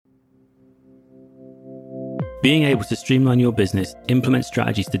Being able to streamline your business, implement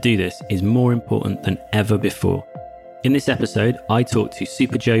strategies to do this is more important than ever before. In this episode, I talk to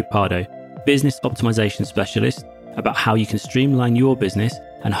Super Joe Pardo, business optimization specialist, about how you can streamline your business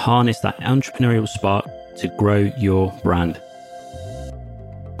and harness that entrepreneurial spark to grow your brand.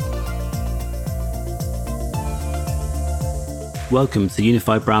 Welcome to the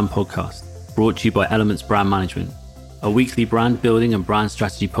Unified Brand Podcast, brought to you by Elements Brand Management, a weekly brand building and brand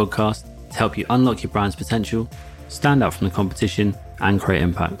strategy podcast to help you unlock your brand's potential, stand out from the competition, and create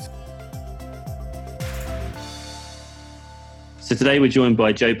impact. So today we're joined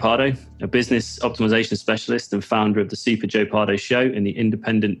by Joe Pardo, a business optimization specialist and founder of the Super Joe Pardo Show in the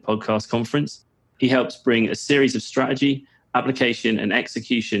Independent Podcast Conference. He helps bring a series of strategy, application, and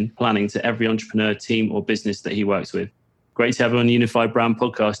execution planning to every entrepreneur, team, or business that he works with. Great to have you on the Unified Brand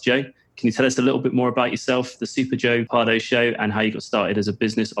Podcast, Joe. Can you tell us a little bit more about yourself, the Super Joe Pardo Show, and how you got started as a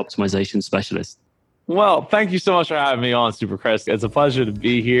business optimization specialist? Well, thank you so much for having me on, Super Chris. It's a pleasure to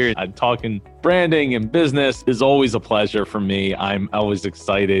be here. I'm talking branding and business is always a pleasure for me. I'm always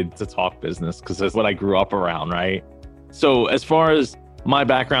excited to talk business because that's what I grew up around, right? So as far as my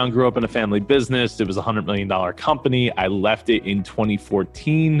background, grew up in a family business. It was a $100 million company. I left it in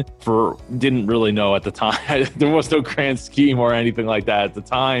 2014 didn't really know at the time. There was no grand scheme or anything like that at the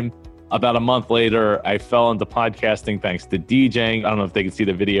time. About a month later, I fell into podcasting thanks to DJing. I don't know if they can see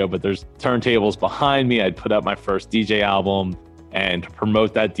the video, but there's turntables behind me. I'd put out my first DJ album, and to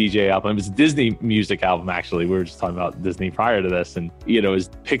promote that DJ album, it was a Disney music album, actually. We were just talking about Disney prior to this. And, it was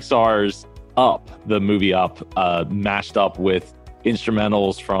Pixar's Up, the movie Up, mashed up with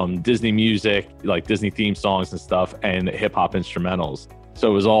instrumentals from Disney music, like Disney theme songs and stuff, and hip hop instrumentals. So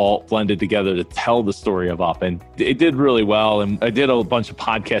it was all blended together to tell the story of Up, and it did really well. And I did a bunch of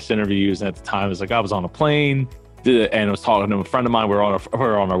podcast interviews. And at the time, it was like I was on a plane, and I was talking to a friend of mine. We were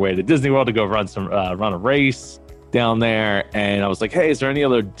on our way to Disney World to go run a race down there. And I was like, hey, is there any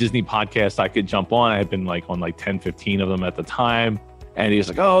other Disney podcasts I could jump on? I had been on 10, 15 of them at the time. And he was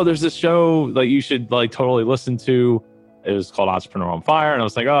like, oh, there's this show that you should totally listen to. It was called Entrepreneur on Fire. And I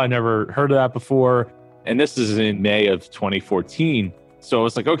was like, oh, I never heard of that before. And this is in May of 2014. So I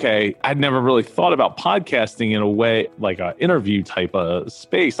was like, okay, I'd never really thought about podcasting in a way, like an interview type of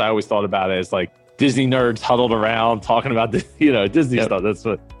space. I always thought about it as Disney nerds huddled around talking about Disney stuff. That's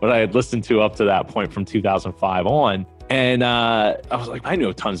what I had listened to up to that point from 2005 on. And I was like, I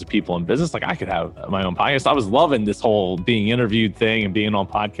know tons of people in business. I could have my own podcast. I was loving this whole being interviewed thing and being on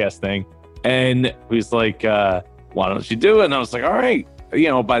podcast thing. And he was like, why don't you do it? And I was like, all right.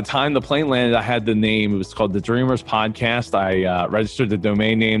 By the time the plane landed, I had the name. It was called The Dreamers Podcast. I registered the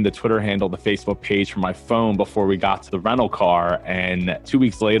domain name, the Twitter handle, the Facebook page for my phone before we got to the rental car. And 2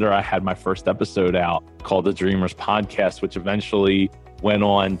 weeks later, I had my first episode out called The Dreamers Podcast, which eventually went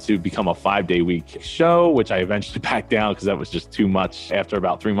on to become a 5-day-week show, which I eventually backed down because that was just too much. After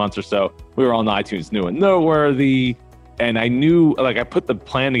about 3 months or so, we were on iTunes New and Noteworthy. And I knew, I put the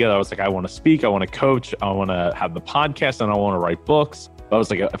plan together. I was like, I want to speak, I want to coach, I want to have the podcast, and I want to write books. I was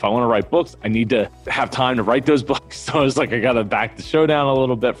like, if I want to write books, I need to have time to write those books. So I was like, I got to back the show down a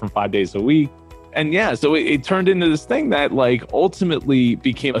little bit from 5 days a week. And yeah, so it turned into this thing that ultimately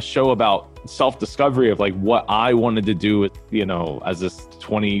became a show about self-discovery of what I wanted to do with, as this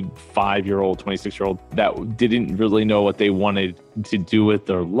 25-year-old, 26-year-old that didn't really know what they wanted to do with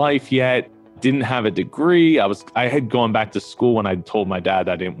their life yet. Didn't have a degree. I had gone back to school when I told my dad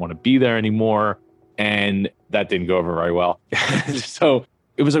I didn't want to be there anymore. And that didn't go over very well. So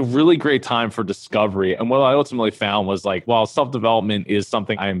it was a really great time for discovery. And what I ultimately found was while self-development is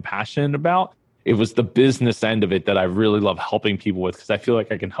something I am passionate about, it was the business end of it that I really love helping people with, because I feel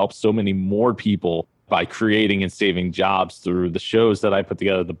like I can help so many more people by creating and saving jobs through the shows that I put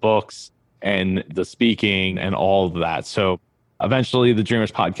together, the books and the speaking and all of that. So eventually, the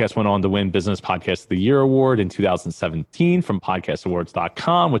Dreamers Podcast went on to win Business Podcast of the Year award in 2017 from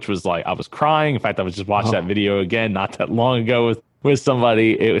podcastawards.com, which was I was crying. In fact, I was just watching that video again not that long ago with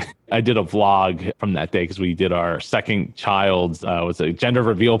somebody. I did a vlog from that day because we did our second child's, was a gender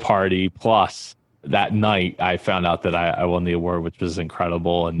reveal party. Plus, that night, I found out that I won the award, which was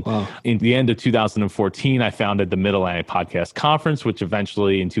incredible. And in the end of 2014, I founded the Mid-Atlantic Podcast Conference, which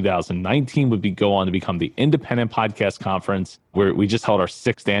eventually in 2019 would go on to become the Independent Podcast Conference, where we just held our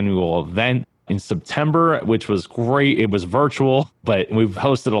 6th annual event in September, which was great. It was virtual, but we've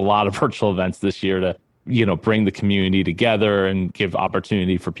hosted a lot of virtual events this year to bring the community together and give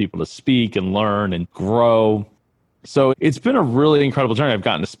opportunity for people to speak and learn and grow. So it's been a really incredible journey. I've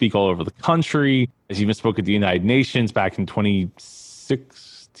gotten to speak all over the country. I even spoke at the United Nations back in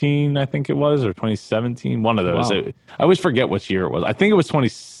 2016, I think it was, or 2017, one of those. Wow. I always forget which year it was. I think it was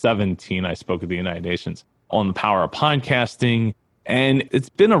 2017 I spoke at the United Nations. on the power of podcasting. And it's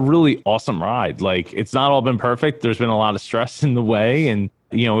been a really awesome ride. Like, it's not all been perfect. There's been a lot of stress in the way. And,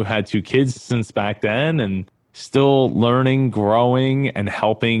 we've had 2 kids since back then and still learning, growing, and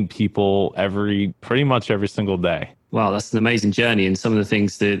helping people pretty much every single day. Wow, that's an amazing journey. And some of the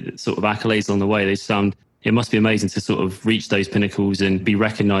things, the sort of accolades on the way, it must be amazing to sort of reach those pinnacles and be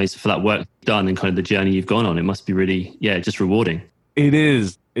recognized for that work done and kind of the journey you've gone on. It must be really, just rewarding. It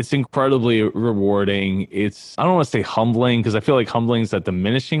is. It's incredibly rewarding. I don't want to say humbling, because I feel like humbling is a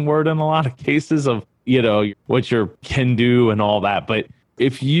diminishing word in a lot of cases of, what you can do and all that. But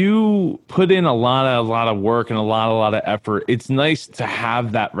if you put in a lot of work and a lot of effort, it's nice to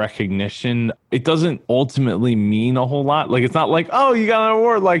have that recognition. It doesn't ultimately mean a whole lot. Like, it's not like, oh, you got an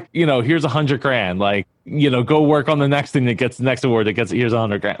award, like, here's $100,000. Like, go work on the next thing that gets the next award that here's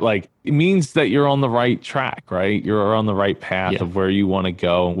 $100,000. Like, it means that you're on the right track, right? You're on the right path of where you want to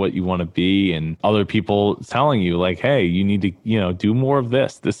go and what you want to be, and other people telling you like, hey, you need to, do more of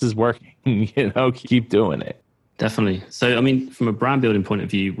this. This is working, keep doing it. Definitely. So, I mean, from a brand building point of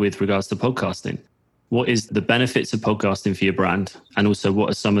view, with regards to podcasting, what is the benefits of podcasting for your brand? And also,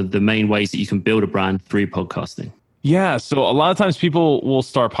 what are some of the main ways that you can build a brand through podcasting? Yeah. So a lot of times people will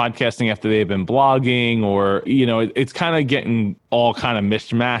start podcasting after they've been blogging, or, it's kind of getting all kind of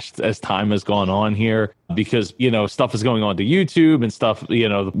mishmashed as time has gone on here, because, stuff is going on to YouTube and stuff,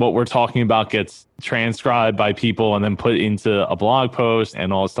 what we're talking about gets transcribed by people and then put into a blog post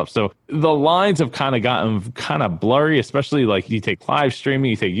and all this stuff. So the lines have kind of gotten kind of blurry, especially like you take live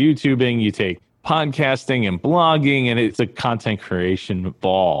streaming, you take YouTubing, you take podcasting and blogging, and it's a content creation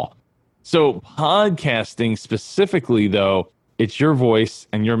ball. So podcasting specifically, though, it's your voice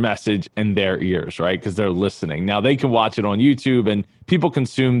and your message and their ears, right? Because they're listening. Now, they can watch it on YouTube, and people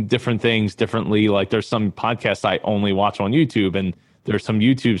consume different things differently. Like, there's some podcasts I only watch on YouTube, and there's some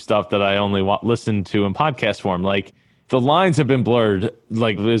YouTube stuff that I only listen to in podcast form. Like, the lines have been blurred,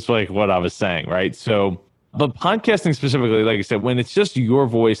 like, it's like what I was saying, right? So, but podcasting specifically, like I said, when it's just your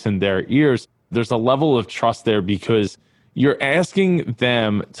voice and their ears, there's a level of trust there, because you're asking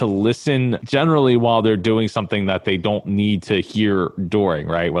them to listen generally while they're doing something that they don't need to hear during,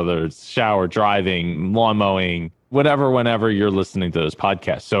 right? Whether it's shower, driving, lawn mowing, whatever, whenever you're listening to those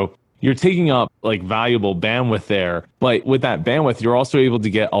podcasts. So you're taking up like valuable bandwidth there. But with that bandwidth, you're also able to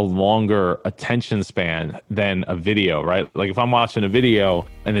get a longer attention span than a video, right? Like, if I'm watching a video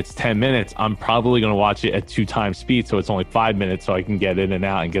and it's 10 minutes, I'm probably going to watch it at 2 times speed. So it's only 5 minutes, so I can get in and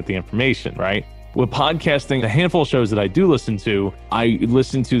out and get the information, right? With podcasting, a handful of shows that I do listen to, I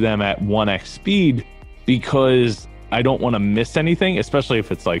listen to them at 1x speed, because I don't want to miss anything, especially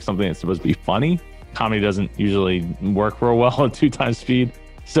if it's like something that's supposed to be funny. Comedy doesn't usually work real well at 2 times speed.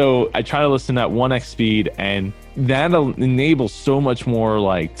 So I try to listen at 1x speed, and that enables so much more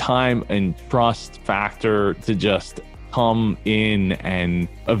like time and trust factor to just come in and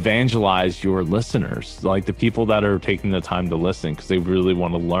evangelize your listeners, like the people that are taking the time to listen, because they really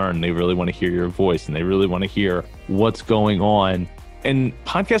want to learn, they really want to hear your voice, and they really want to hear what's going on. And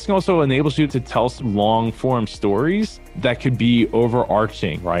podcasting also enables you to tell some long form stories that could be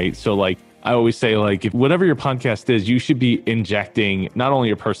overarching, right? So like, I always say, like, if whatever your podcast is, you should be injecting not only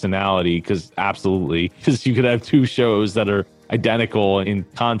your personality, because you could have 2 shows that are identical in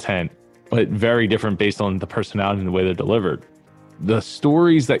content, but very different based on the personality and the way they're delivered. The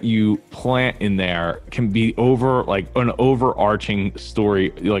stories that you plant in there can be like an overarching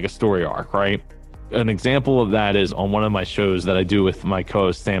story, like a story arc, right? An example of that is on one of my shows that I do with my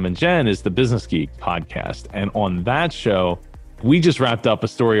co-host Sam and Jen, is the Business Geek podcast. And on that show, we just wrapped up a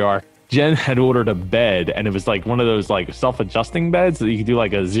story arc. Jen had ordered a bed, and it was like one of those like self-adjusting beds that you could do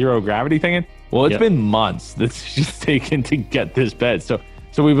like a zero gravity thing in. Well, it's been months that she's taken to get this bed. So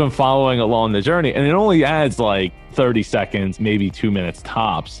we've been following along the journey, and it only adds like 30 seconds, maybe 2 minutes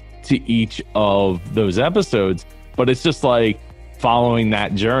tops to each of those episodes. But it's just like following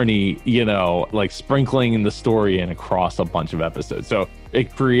that journey, like sprinkling in the story and across a bunch of episodes. So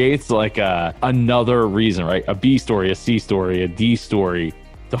it creates like another reason, right? A B story, a C story, a D story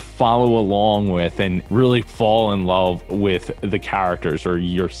to follow along with and really fall in love with the characters or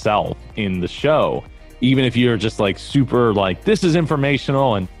yourself in the show. Even if you're just like super like, this is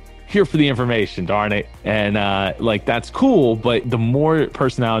informational and here for the information, darn it. And like, that's cool. But the more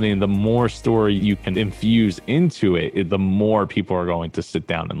personality and the more story you can infuse into it, the more people are going to sit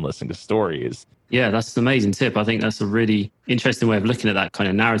down and listen to stories. Yeah, that's an amazing tip. I think that's a really interesting way of looking at that kind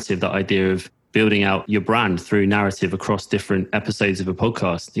of narrative, that idea of building out your brand through narrative across different episodes of a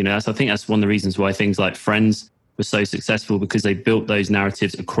podcast. I think that's one of the reasons why things like Friends were so successful because they built those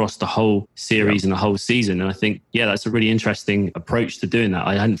narratives across the whole series and the whole season. And I think, that's a really interesting approach to doing that.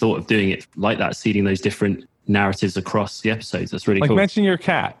 I hadn't thought of doing it like that, seeding those different narratives across the episodes. That's really cool. Mention your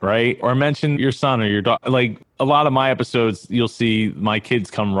cat, right? Or mention your son or your dog. Like a lot of my episodes, you'll see my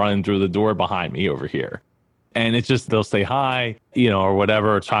kids come running through the door behind me over here. And it's just, they'll say hi, or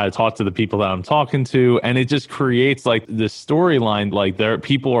whatever, or try to talk to the people that I'm talking to. And it just creates like this storyline, like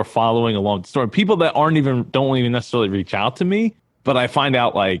people are following along the story. People that don't even necessarily reach out to me. But I find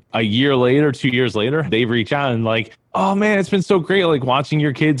out like a year later, 2 years later, they reach out and like, oh man, it's been so great, like watching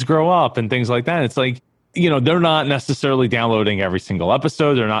your kids grow up and things like that. It's like, they're not necessarily downloading every single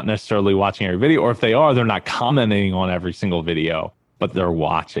episode. They're not necessarily watching every video. Or if they are, they're not commenting on every single video, but they're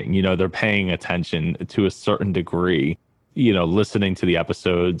watching, they're paying attention to a certain degree, listening to the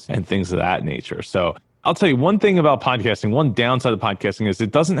episodes and things of that nature. So I'll tell you one thing about podcasting. One downside of podcasting is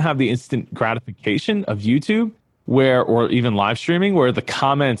it doesn't have the instant gratification of YouTube or even live streaming, where the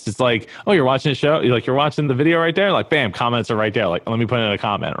comments, it's like, oh, you're watching a show. You're watching the video right there. Like, bam, comments are right there. Like, let me put in a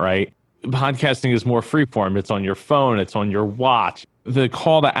comment, right? Podcasting is more freeform. It's on your phone. It's on your watch. The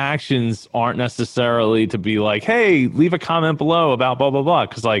call to actions aren't necessarily to be like, hey, leave a comment below about blah, blah, blah.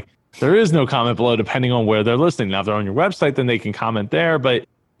 Because like there is no comment below depending on where they're listening. Now, if they're on your website, then they can comment there. But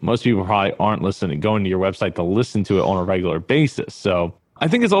most people probably aren't going to your website to listen to it on a regular basis. So I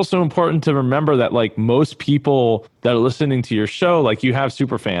think it's also important to remember that like most people that are listening to your show, like you have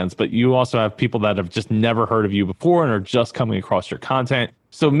super fans, but you also have people that have just never heard of you before and are just coming across your content.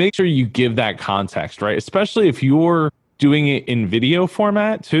 So make sure you give that context, right? Especially if you're doing it in video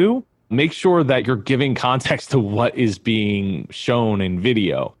format too, make sure that you're giving context to what is being shown in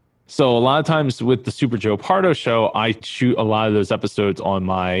video. So a lot of times with the Super Joe Pardo show, I shoot a lot of those episodes on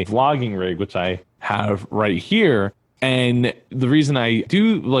my vlogging rig, which I have right here. And the reason I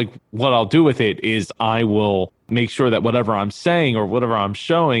do like what I'll do with it is I will make sure that whatever I'm saying or whatever I'm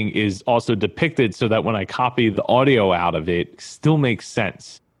showing is also depicted so that when I copy the audio out of it, still makes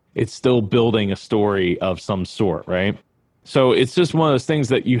sense. It's still building a story of some sort, right? So it's just one of those things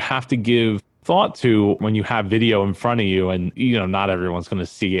that you have to give thought to when you have video in front of you, and not everyone's going to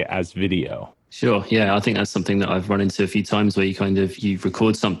see it as video. Sure. Yeah, I think that's something that I've run into a few times where you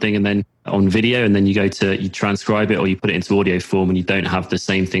record something and then on video and then you transcribe it or you put it into audio form and you don't have the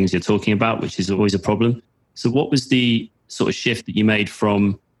same things you're talking about, which is always a problem. So what was the sort of shift that you made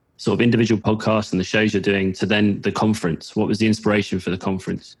from sort of individual podcasts and the shows you're doing to then the conference? What was the inspiration for the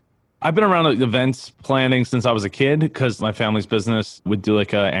conference? I've been around events planning since I was a kid because my family's business would do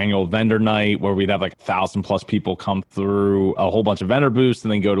like an annual vendor night where we'd have like 1,000+ people come through a whole bunch of vendor booths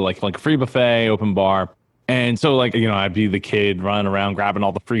and then go to like a free buffet, open bar. And so like, I'd be the kid running around grabbing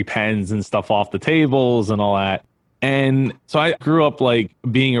all the free pens and stuff off the tables and all that. And so I grew up like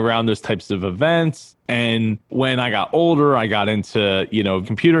being around those types of events. And when I got older, I got into,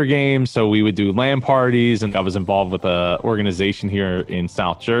 computer games. So we would do LAN parties, and I was involved with an organization here in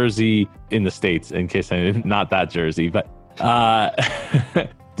South Jersey in the States, in case not that Jersey, but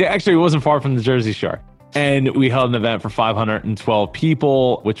actually it wasn't far from the Jersey Shore. And we held an event for 512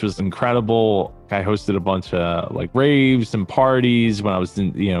 people, which was incredible. I hosted a bunch of like raves and parties when I was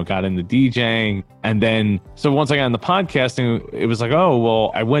got into DJing. And then, so once I got into podcasting, it was like, oh,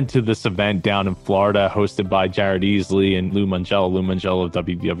 well, I went to this event down in Florida hosted by Jared Easley and Lou Mangello of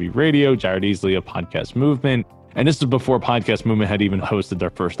WDW Radio, Jared Easley of Podcast Movement. And this was before Podcast Movement had even hosted their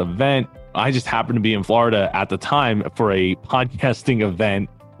first event. I just happened to be in Florida at the time for a podcasting event.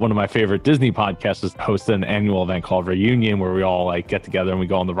 One of my favorite Disney podcasts was hosted an annual event called Reunion, where we all like get together and we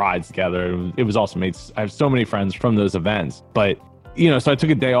go on the rides together. It was awesome. I have so many friends from those events. But, so I took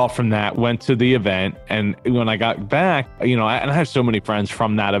a day off from that, went to the event. And when I got back, and I have so many friends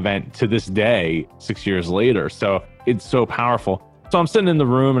from that event to this day, 6 years later. So it's so powerful. So I'm sitting in the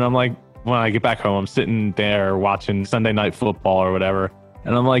room and I'm like, when I get back home, I'm sitting there watching Sunday Night Football or whatever.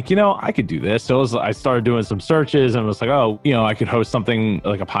 And I'm like, I could do this. So I started doing some searches and was like, oh, I could host something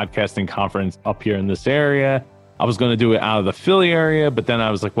like a podcasting conference up here in this area. I was going to do it out of the Philly area, but then I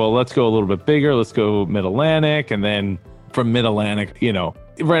was like, well, let's go a little bit bigger. Let's go Mid-Atlantic. And then from Mid-Atlantic,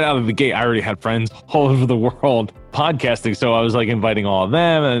 right out of the gate, I already had friends all over the world podcasting. So I was like inviting all of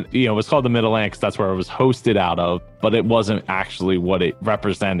them. And, it was called the Mid-Atlantic because that's where it was hosted out of, but it wasn't actually what it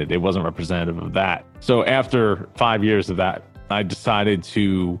represented. It wasn't representative of that. So after 5 years of that, I decided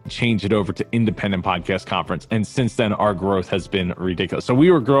to change it over to Independent Podcast Conference. And since then, our growth has been ridiculous. So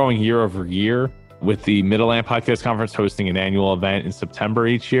we were growing year over year with the Mid-Atlantic Podcast Conference hosting an annual event in September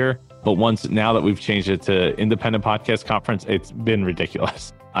each year. But now that we've changed it to Independent Podcast Conference, it's been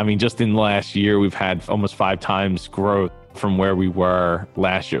ridiculous. I mean, just in the last year, we've had almost 5 times growth from where we were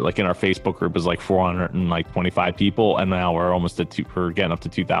last year. Like in our Facebook group is like 425 people. And now we're almost we're getting up to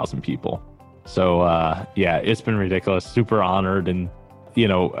 2,000 people. So yeah, it's been ridiculous. Super honored. And,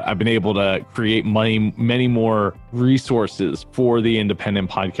 I've been able to create many more resources for the independent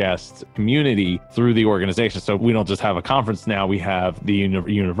podcast community through the organization. So we don't just have a conference now. We have the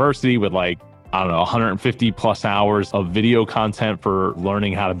university with 150 plus hours of video content for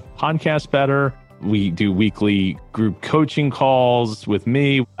learning how to podcast better. We do weekly group coaching calls with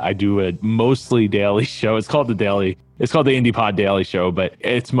me. I do a mostly daily show. It's called the Indie Pod Daily Show, but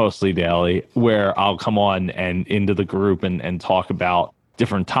it's mostly daily, where I'll come on and into the group and talk about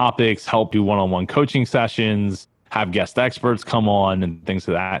different topics, help do one-on-one coaching sessions, have guest experts come on and things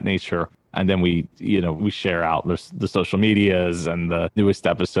of that nature. And then we share out the social medias and the newest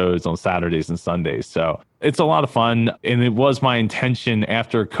episodes on Saturdays and Sundays. So it's a lot of fun. And it was my intention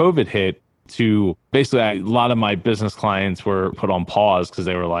after COVID hit to basically, a lot of my business clients were put on pause because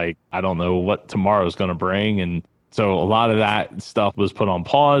they were like, I don't know what tomorrow's going to bring. And so a lot of that stuff was put on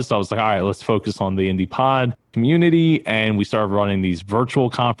pause. So I was like, all right, let's focus on the Indie Pod community. And we started running these virtual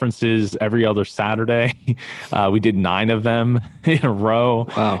conferences every other Saturday. We did 9 of them in a row.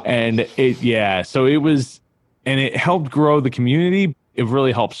 Wow. And it helped grow the community. It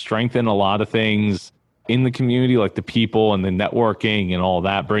really helped strengthen a lot of things in the community, like the people and the networking and all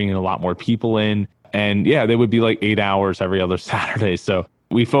that, bringing a lot more people in. And yeah, they would be like 8 hours every other Saturday. So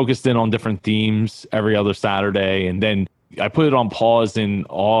we focused in on different themes every other Saturday. And then I put it on pause in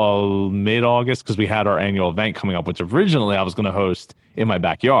all mid-August because we had our annual event coming up, which originally I was going to host in my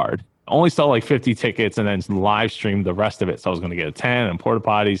backyard. I only sell like 50 tickets and then live stream the rest of it. So I was going to get a tent and porta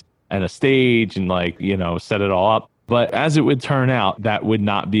potties and a stage and set it all up. But as it would turn out, that would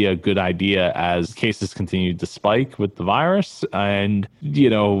not be a good idea as cases continued to spike with the virus. And,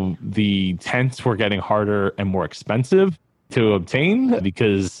 the tents were getting harder and more expensive to obtain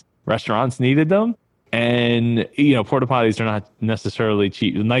because restaurants needed them. And, porta potties are not necessarily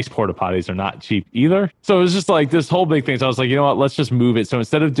cheap. The nice porta potties are not cheap either. So it was just like this whole big thing. So I was like, you know what, let's just move it. So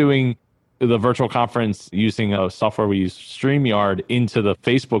instead of doing the virtual conference using a software we use, StreamYard, into the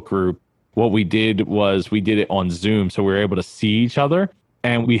Facebook group, what we did was we did it on Zoom. So we were able to see each other,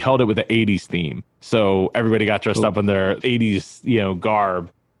 and we held it with the 80s theme. So everybody got dressed up in their 80s, garb,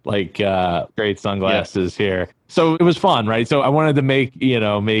 like great sunglasses here. So it was fun, right? So I wanted to make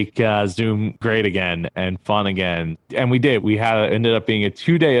Zoom great again and fun again. And we did. Ended up being a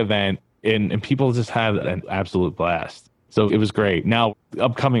 2-day event, and people just had an absolute blast. So it was great. Now,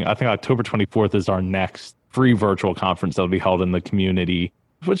 upcoming, I think October 24th is our next free virtual conference that'll be held in the community,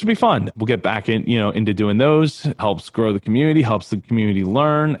 which will be fun. We'll get back into doing those. Helps grow the community, helps the community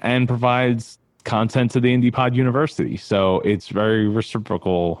learn, and provides content to the Indie Pod University. So it's very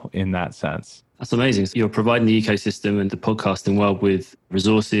reciprocal in that sense. That's amazing. So you're providing the ecosystem and the podcasting world with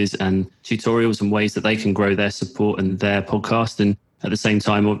resources and tutorials and ways that they can grow their support and their podcast. And at the same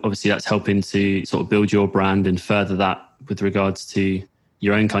time, obviously, that's helping to sort of build your brand and further that with regards to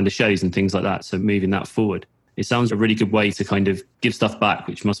your own kind of shows and things like that. So moving that forward. It sounds a really good way to kind of give stuff back,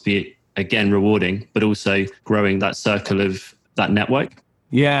 which must be, again, rewarding, but also growing that circle of that network.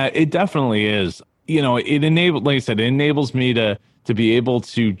 Yeah, it definitely is. It enables me to be able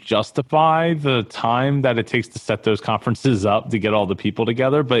to justify the time that it takes to set those conferences up to get all the people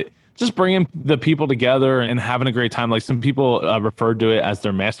together. But just bringing the people together and having a great time. Like some people referred to it as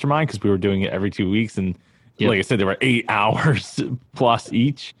their mastermind because we were doing it every 2 weeks. And like I said, there were 8 hours plus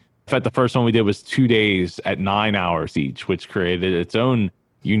each. In fact, the first one we did was 2 days at 9 hours each, which created its own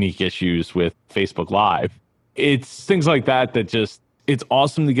unique issues with Facebook Live. It's things like that just, it's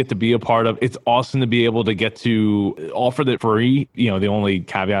awesome to get to be a part of. It's awesome to be able to get to offer that free. The only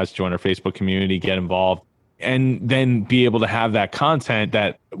caveat is join our Facebook community, get involved, and then be able to have that content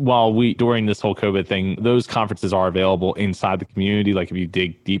that during this whole COVID thing, those conferences are available inside the community, like if you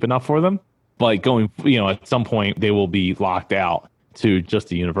dig deep enough for them. But at some point they will be locked out to just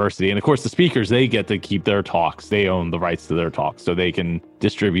the university. And of course, the speakers, they get to keep their talks. They own the rights to their talks, so they can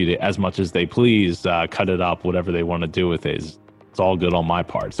distribute it as much as they please, cut it up, whatever they want to do with it. It's all good on my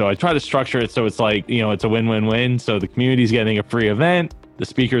part. So I try to structure it so it's like, it's a win-win-win. So the community's getting a free event, the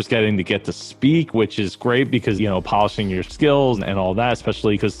speaker's getting to get to speak, which is great because, polishing your skills and all that,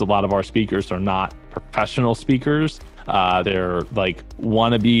 especially because a lot of our speakers are not professional speakers. They're like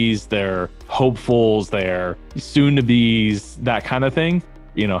wannabes, they're hopefuls, they're soon-to-bes, that kind of thing,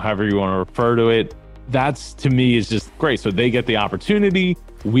 however you want to refer to it. That's, to me, is just great. So they get the opportunity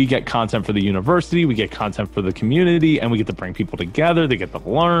we get content for the university, we get content for the community, and we get to bring people together. They get to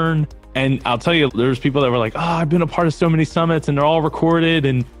learn. And I'll tell you, there's people that were like, oh, I've been a part of so many summits and they're all recorded.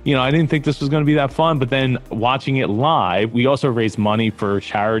 And, I didn't think this was going to be that fun. But then watching it live, we also raised money for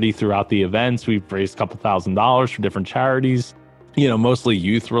charity throughout the events. We've raised a couple $1,000s for different charities, mostly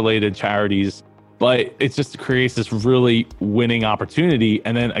youth related charities. But it just creates this really winning opportunity.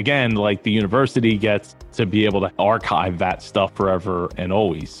 And then again, like the university gets to be able to archive that stuff forever and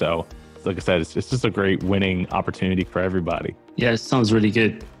always. So like I said, it's just a great winning opportunity for everybody. Yeah, it sounds really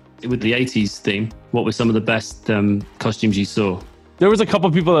good. With the 80s theme, what were some of the best costumes you saw? There was a couple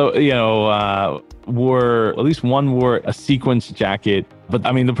of people that, wore, at least one wore a sequence jacket. But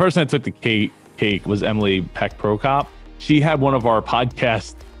I mean, the person that took the cake was Emily Peck Prokop. She had one of our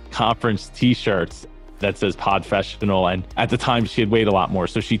podcast conference t-shirts that says Podfessional, and at the time she had weighed a lot more,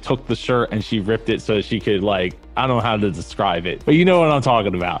 so she took the shirt and she ripped it so she could, like, I don't know how to describe it, but you know what I'm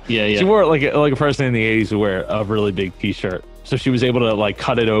talking about. Yeah. She wore it like a person in the 80s would wear a really big t-shirt, so she was able to like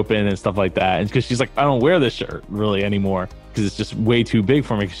cut it open and stuff like that. And because she's like, I don't wear this shirt really anymore because it's just way too big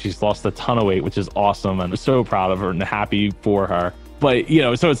for me, because she's lost a ton of weight, which is awesome, and I'm so proud of her and happy for her. But,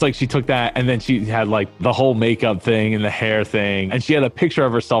 so it's like she took that and then she had like the whole makeup thing and the hair thing. And she had a picture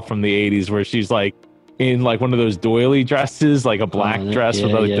of herself from the 80s where she's like in like one of those doily dresses, like a black dress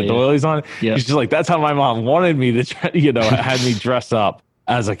with the doilies on it. Yeah. She's just like, that's how my mom wanted me to, had me dress up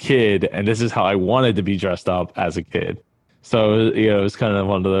as a kid. And this is how I wanted to be dressed up as a kid. So, it was kind of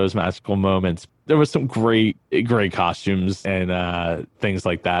one of those magical moments. There was some great costumes and things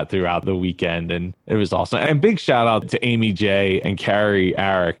like that throughout the weekend. And it was awesome. And big shout out to Amy J and Carrie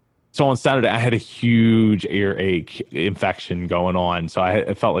Arick. So on Saturday, I had a huge earache infection going on. So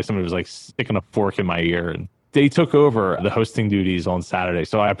it felt like somebody was like sticking a fork in my ear. And they took over the hosting duties on Saturday.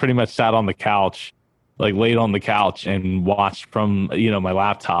 So I pretty much sat on the couch, like laid on the couch and watched from, my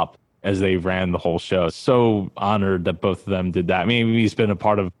laptop as they ran the whole show. So honored that both of them did that. I mean, he's been a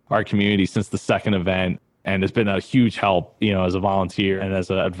part of our community since the second event, and it's been a huge help, as a volunteer and as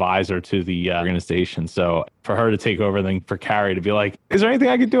an advisor to the organization. So for her to take over, and then for Carrie to be like, is there anything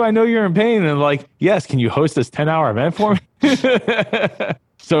I could do? I know you're in pain. And like, yes, can you host this 10-hour event for me?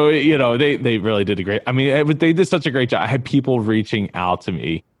 So, they really did a great, I mean, they did such a great job. I had people reaching out to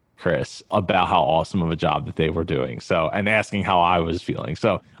me, Chris, about how awesome of a job that they were doing. So, and asking how I was feeling.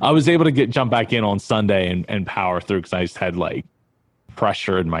 So I was able to jump back in on Sunday and power through, because I just had like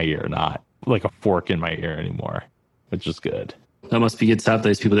pressure in my ear, not like a fork in my ear anymore, which is good. That must be good to have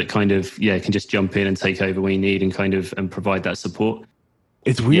those people that kind of, can just jump in and take over when you need and and provide that support.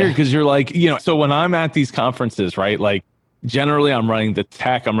 It's weird because you're like, so when I'm at these conferences, right? Like generally I'm running the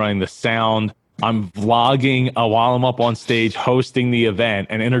tech, I'm running the sound, I'm vlogging while I'm up on stage, hosting the event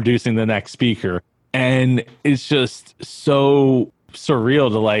and introducing the next speaker. And it's just so surreal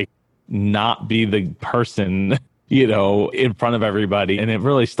to like not be the person, in front of everybody. And it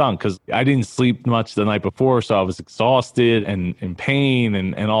really stunk because I didn't sleep much the night before. So I was exhausted and in pain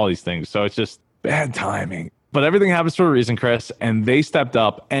and all these things. So it's just bad timing. But everything happens for a reason, Chris. And they stepped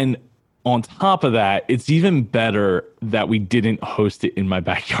up. And on top of that, it's even better that we didn't host it in my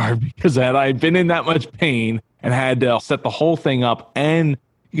backyard, because had I been in that much pain and had to set the whole thing up and,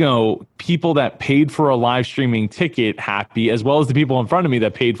 people that paid for a live streaming ticket happy, as well as the people in front of me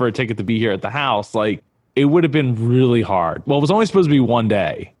that paid for a ticket to be here at the house, like it would have been really hard. Well, it was only supposed to be one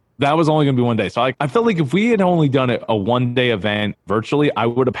day. That was only going to be one day. So I felt like if we had only done it a one-day event virtually, I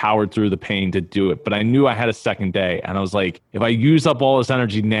would have powered through the pain to do it. But I knew I had a second day. And I was like, if I use up all this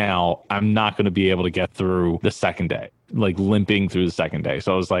energy now, I'm not going to be able to get through the second day, like limping through the second day.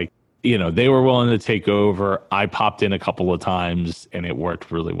 So I was like, they were willing to take over. I popped in a couple of times and it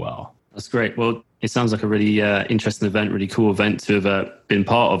worked really well. That's great. Well, it sounds like a really interesting event, really cool event to have been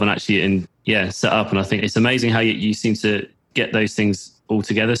part of and actually set up. And I think it's amazing how you seem to get those things all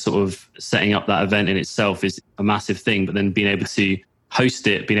together. Sort of setting up that event in itself is a massive thing, but then being able to host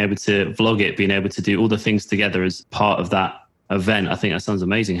it, being able to vlog it, being able to do all the things together as part of that event. I think that sounds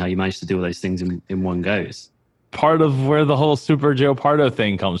amazing how you managed to do all those things in one go. Part of where the whole Super Joe Pardo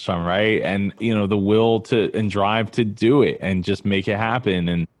thing comes from, right? And, the will and drive to do it and just make it happen.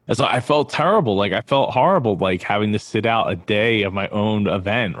 And so I felt terrible. Like I felt horrible, like having to sit out a day of my own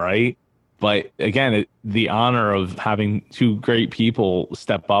event, right? But again, the honor of having two great people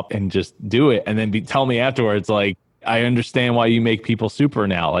step up and just do it and then tell me afterwards, like, I understand why you make people super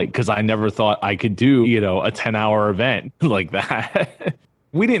now. Like, because I never thought I could do, a 10-hour event like that.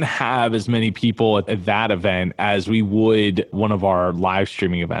 We didn't have as many people at that event as we would one of our live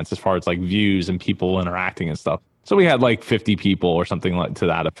streaming events, as far as like views and people interacting and stuff. So we had like 50 people or something like to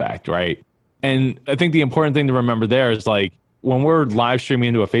that effect, right? And I think the important thing to remember there is like, when we're live streaming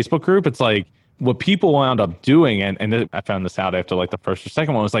into a Facebook group, it's like what people wound up doing, and I found this out after like the first or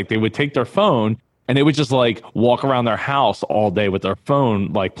second one, was like they would take their phone and they would just like walk around their house all day with their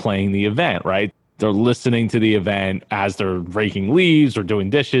phone, like playing the event, right? They're listening to the event as they're raking leaves or doing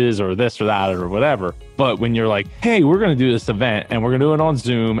dishes or this or that or whatever. But when you're like, hey, we're going to do this event and we're going to do it on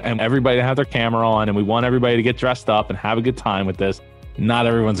Zoom and everybody to have their camera on and we want everybody to get dressed up and have a good time with this, not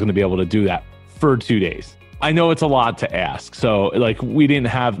everyone's going to be able to do that for 2 days. I know it's a lot to ask. So like we didn't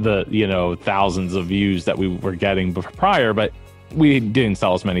have the, thousands of views that we were getting prior, but we didn't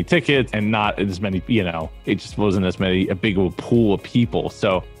sell as many tickets and not as many, it just wasn't as many, a big pool of people.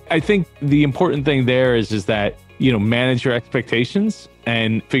 So I think the important thing there is that, manage your expectations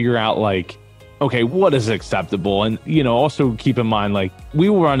and figure out like, okay, what is acceptable? And, also keep in mind, like we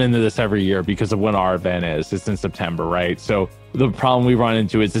will run into this every year because of when our event is. It's in September, right? So the problem we run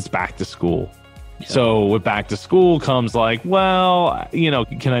into is it's back to school. Yeah. So with back to school comes like, well,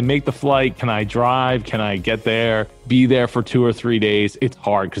 can I make the flight? Can I drive? Can I get there? Be there for 2 or 3 days? It's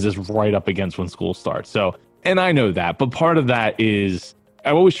hard because it's right up against when school starts. So, and I know that, but part of that is I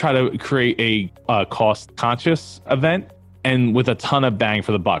always try to create a cost conscious event and with a ton of bang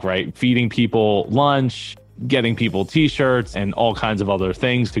for the buck, right? Feeding people lunch, getting people t-shirts and all kinds of other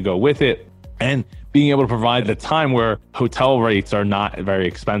things to go with it. And being able to provide the time where hotel rates are not very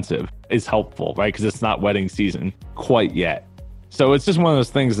expensive is helpful, right? Because it's not wedding season quite yet. So it's just one of those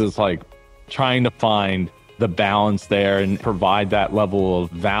things that's like trying to find the balance there and provide that level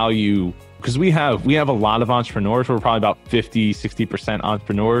of value. Because we have a lot of entrepreneurs. We're probably about 50-60%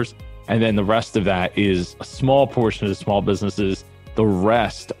 entrepreneurs. And then the rest of that is a small portion of the small businesses. The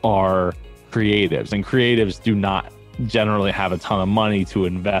rest are creatives. And creatives do not generally have a ton of money to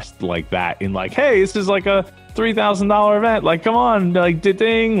invest like that in like, hey, this is like a $3,000 event. Like, come on, like,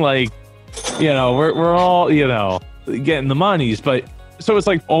 ding, like, we're all, getting the monies. But so it's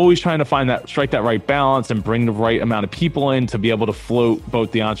like always trying to strike that right balance and bring the right amount of people in to be able to float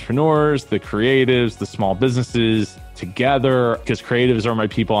both the entrepreneurs, the creatives, the small businesses together, because creatives are my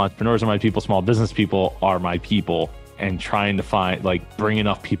people, entrepreneurs are my people, small business people are my people, and trying to find like bring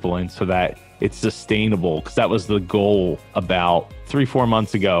enough people in so that it's sustainable. Because that was the goal about 3-4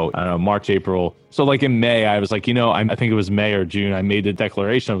 months ago, I don't know, March, April. So like in May, I was like, I think it was May or June, I made the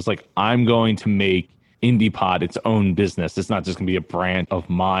declaration. I was like, I'm going to make IndiePod its own business. It's not just going to be a brand of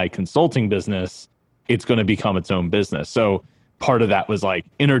my consulting business. It's going to become its own business. So part of that was like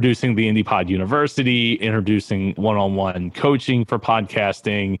introducing the IndiePod University, introducing one-on-one coaching for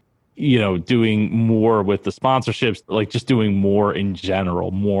podcasting, doing more with the sponsorships, like just doing more in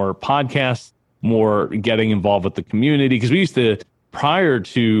general, more podcasts, more getting involved with the community. Because we used to, prior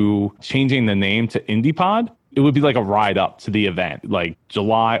to changing the name to IndiePod, it would be like a ride up to the event, like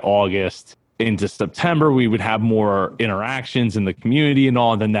July, August, into September, we would have more interactions in the community and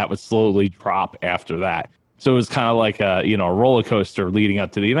all, and then that would slowly drop after that. So it was kind of like a roller coaster leading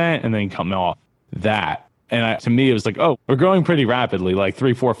up to the event and then coming off that. And to me, it was like, oh, we're growing pretty rapidly, like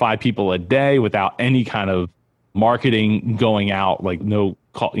 3, 4, 5 people a day without any kind of marketing going out, like no,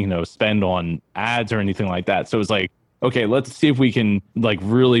 spend on ads or anything like that. So it was like, okay, let's see if we can like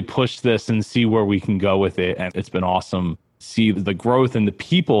really push this and see where we can go with it. And it's been awesome to see the growth and the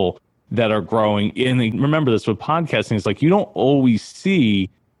people that are growing. And remember this with podcasting, it's like you don't always see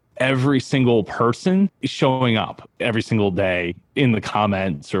every single person showing up every single day in the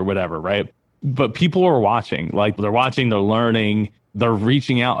comments or whatever, right? But people are watching, like they're watching, they're learning, they're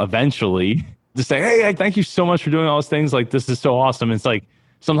reaching out eventually to say, hey, thank you so much for doing all those things. Like, this is so awesome. It's like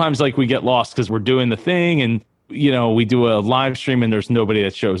sometimes like we get lost because we're doing the thing and, we do a live stream and there's nobody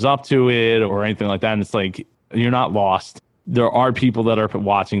that shows up to it or anything like that. And it's like, you're not lost. There are people that are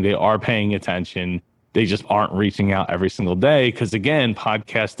watching, they are paying attention. They just aren't reaching out every single day. Because again,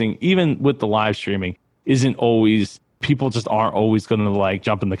 podcasting, even with the live streaming, isn't always, people just aren't always going to like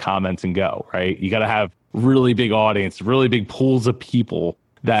jump in the comments and go, right? You got to have really big audience, really big pools of people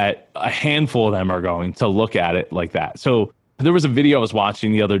that a handful of them are going to look at it like that. So there was a video I was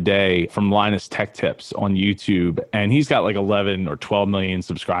watching the other day from Linus Tech Tips on YouTube, and he's got like 11 or 12 million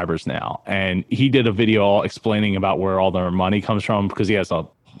subscribers now. And he did a video explaining about where all their money comes from because he has a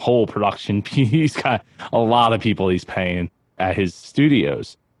whole production. He's got a lot of people he's paying at his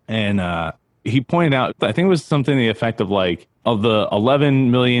studios. And he pointed out, I think it was something to the effect of like, of the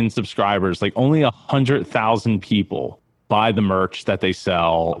 11 million subscribers, like only 100,000 people buy the merch that they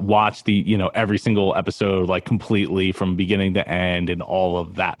sell, watch the, every single episode, like completely from beginning to end and all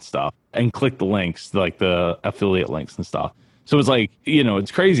of that stuff, and click the links, like the affiliate links and stuff. So it's like,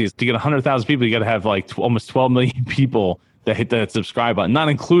 it's crazy. To get 100,000 people, you got to have like almost 12 million people that hit that subscribe button, not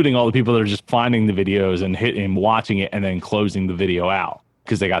including all the people that are just finding the videos and watching it and then closing the video out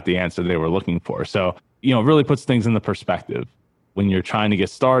because they got the answer they were looking for. So, it really puts things into perspective when you're trying to get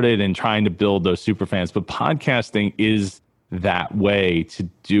started and trying to build those super fans. But podcasting is that way to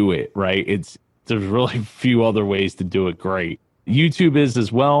do it, right? There's really few other ways to do it great. YouTube is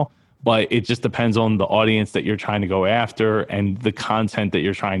as well, but it just depends on the audience that you're trying to go after and the content that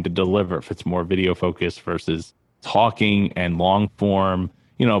you're trying to deliver. If it's more video focused versus talking and long form,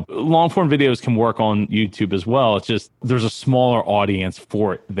 long form videos can work on YouTube as well. It's just there's a smaller audience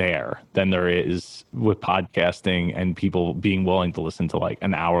for it there than there is with podcasting and people being willing to listen to like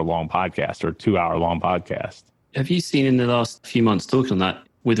an hour long podcast or 2 hour long podcast. Have you seen in the last few months, talking on that,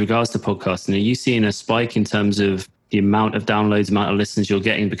 with regards to podcasting, are you seeing a spike in terms of the amount of downloads, amount of listens you're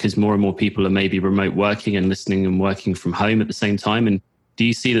getting because more and more people are maybe remote working and listening and working from home at the same time? And do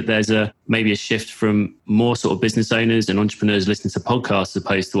you see that there's maybe a shift from more sort of business owners and entrepreneurs listening to podcasts as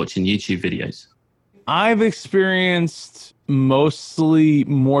opposed to watching YouTube videos? I've experienced mostly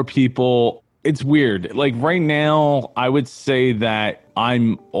more people. It's weird. Like right now, I would say that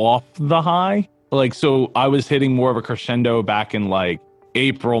I'm off the high. Like, so I was hitting more of a crescendo back in like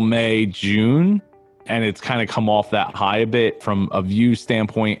April, May, June. And it's kind of come off that high a bit from a view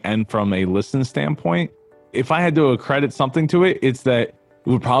standpoint and from a listen standpoint. If I had to accredit something to it, it's that it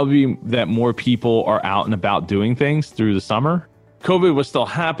would probably be that more people are out and about doing things through the summer. COVID was still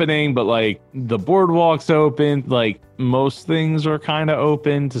happening, but like the boardwalk's open, like most things are kind of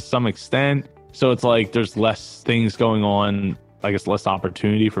open to some extent. So it's like there's less things going on, I guess less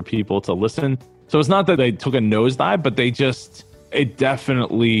opportunity for people to listen. So it's not that they took a nosedive, but it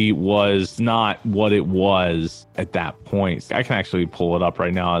definitely was not what it was at that point. I can actually pull it up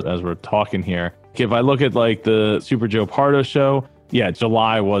right now as we're talking here. If I look at like the Super Joe Pardo show, yeah,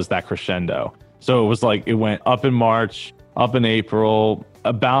 July was that crescendo. So it was like it went up in March, up in April,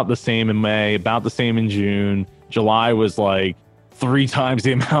 about the same in May, about the same in June. July was like 3 times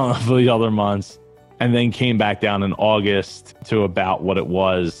the amount of the other months, and then came back down in August to about what it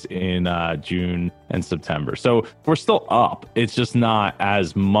was in June and September. So we're still up. It's just not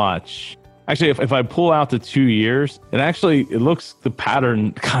as much. Actually, if I pull out the 2 years, the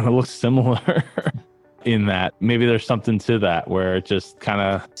pattern kind of looks similar in that. Maybe there's something to that where it just kind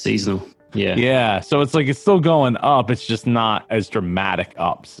of... seasonal. Yeah. Yeah. So it's like it's still going up. It's just not as dramatic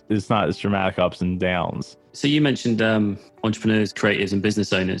ups. It's not as dramatic ups and downs. So you mentioned entrepreneurs, creatives, and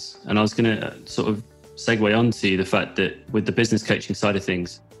business owners. And I was going to sort of segue onto the fact that with the business coaching side of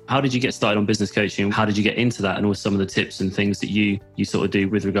things, how did you get started on business coaching? How did you get into that? And also some of the tips and things that you sort of do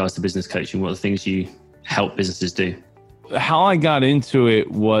with regards to business coaching. What are the things you help businesses do? How I got into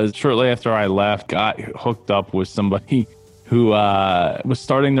it was shortly after I left, got hooked up with somebody who was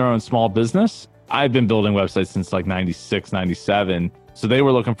starting their own small business. I've been building websites since like 96, 97. So they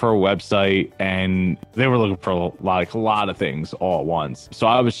were looking for a website and they were looking for a lot of things all at once. So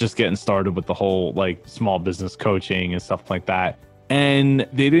I was just getting started with the whole like small business coaching and stuff like that. And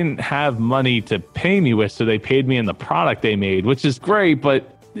they didn't have money to pay me with, so they paid me in the product they made, which is great,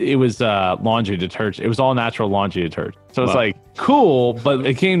 but it was laundry detergent. It was all natural laundry detergent. So it's like cool, but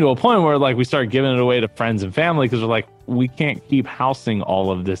it came to a point where like we started giving it away to friends and family because we're like, we can't keep housing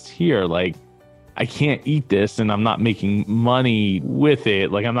all of this here. Like, I can't eat this and I'm not making money with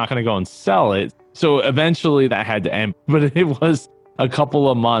it. Like, I'm not going to go and sell it. So eventually that had to end. But it was a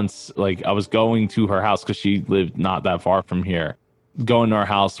couple of months. Like, I was going to her house because she lived not that far from here. Going to her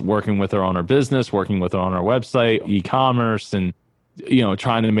house, working with her on her business, working with her on her website, e-commerce, and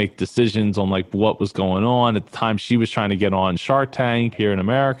trying to make decisions on like what was going on. At the time, she was trying to get on Shark Tank here in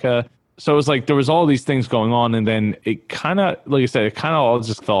America. So it was like there was all these things going on, and then it kind of, like I said, it kind of all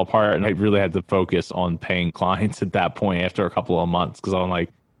just fell apart, and I really had to focus on paying clients at that point after a couple of months because I'm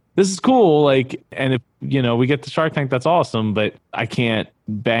like, this is cool, like, and if we get to Shark Tank, that's awesome, but I can't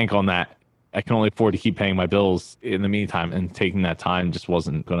bank on that. I can only afford to keep paying my bills in the meantime, and taking that time just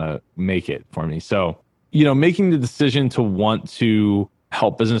wasn't going to make it for me. So, making the decision to want to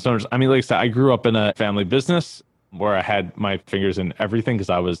help business owners. I mean, like I said, I grew up in a family business where I had my fingers in everything because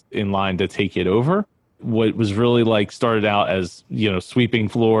I was in line to take it over. What was really like started out as, sweeping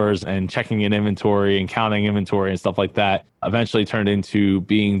floors and checking in inventory and counting inventory and stuff like that, eventually turned into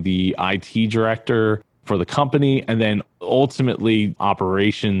being the IT director for the company, and then ultimately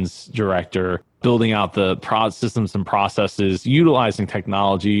operations director, building out the systems and processes, utilizing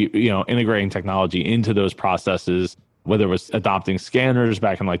technology, integrating technology into those processes, whether it was adopting scanners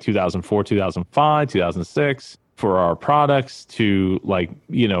back in like 2004, 2005, 2006 for our products, to like,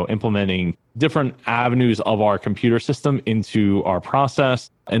 implementing different avenues of our computer system into our process,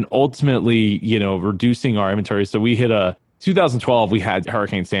 and ultimately, reducing our inventory. So we hit a 2012, we had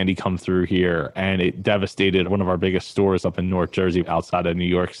Hurricane Sandy come through here, and it devastated one of our biggest stores up in North Jersey outside of New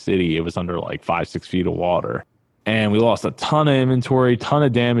York City. It was under like 5-6 feet of water. And we lost a ton of inventory, ton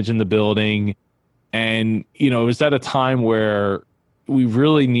of damage in the building. And, it was at a time where we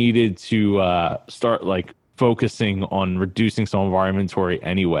really needed to start like focusing on reducing some of our inventory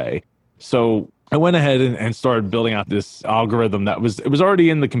anyway. So I went ahead and started building out this algorithm it was already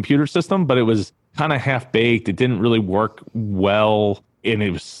in the computer system, but it was kind of half baked. It didn't really work well, and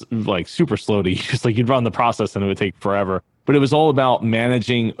it was like super slow to use. Like you'd run the process and it would take forever. But it was all about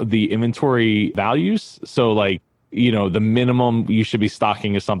managing the inventory values. So like, the minimum you should be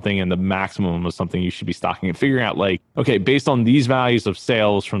stocking is something and the maximum of something you should be stocking, and figuring out like, okay, based on these values of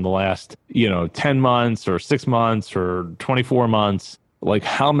sales from the last, 10 months or 6 months or 24 months, like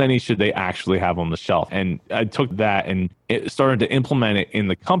how many should they actually have on the shelf? And I took that and it started to implement it in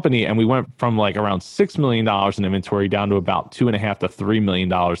the company. And we went from like around $6 million in inventory down to about $2.5 to $3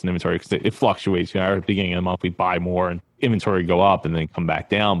 million in inventory, because it fluctuates. At the beginning of the month, we buy more and inventory go up and then come back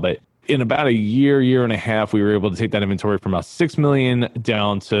down. But in about a year and a half, we were able to take that inventory from about 6 million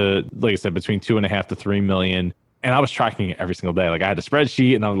down to, like I said, between 2.5 to 3 million. And I was tracking it every single day. Like I had a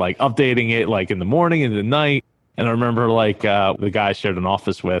spreadsheet and I was like updating it like in the morning and the night. And I remember like the guy I shared an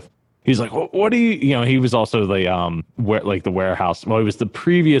office with, he's like, what do you, he was also the warehouse. Well, he was the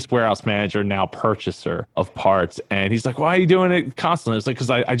previous warehouse manager, now purchaser of parts. And he's like, why are you doing it constantly? It's like, because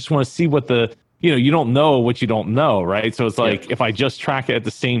I just want to see what you don't know what you don't know, right? So it's like, if I just track it at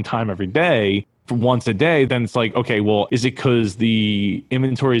the same time every day, for once a day, then it's like, okay, well, is it because the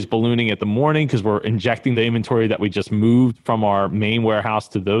inventory is ballooning at the morning because we're injecting the inventory that we just moved from our main warehouse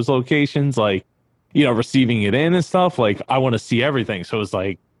to those locations? Like, receiving it in and stuff. Like I want to see everything. So it's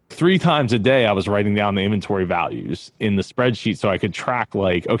like 3 times a day I was writing down the inventory values in the spreadsheet so I could track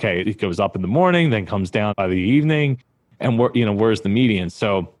like, okay, it goes up in the morning, then comes down by the evening, and where's the median?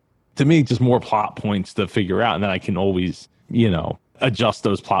 So to me, just more plot points to figure out, and then I can always, adjust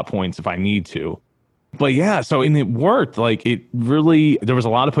those plot points if I need to. But yeah, and it worked. Like it really, there was a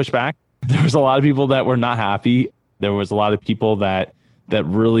lot of pushback. There was a lot of people that were not happy. There was a lot of people that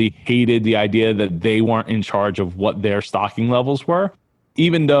really hated the idea that they weren't in charge of what their stocking levels were.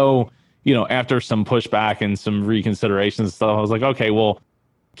 Even though, after some pushback and some reconsiderations and stuff, I was like, okay, well,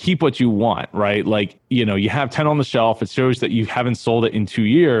 keep what you want, right? Like, you have 10 on the shelf. It shows that you haven't sold it in 2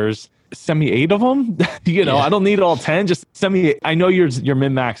 years. Send me 8 of them. I don't need all 10. Just send me 8. I know your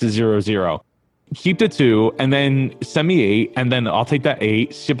min-max is 0. Keep the 2 and then send me 8. And then I'll take that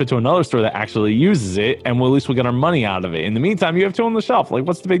 8, ship it to another store that actually uses it. And at least we'll get our money out of it. In the meantime, you have 2 on the shelf. Like,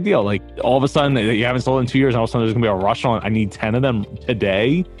 what's the big deal? Like all of a sudden you haven't sold in 2 years. And all of a sudden there's gonna be a rush on, I need 10 of them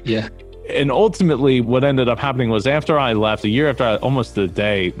today. Yeah. And ultimately what ended up happening was after I left, almost the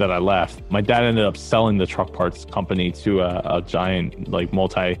day that I left, my dad ended up selling the truck parts company to a giant, like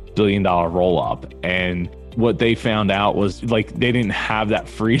multi-billion-dollar roll-up. And what they found out was like they didn't have that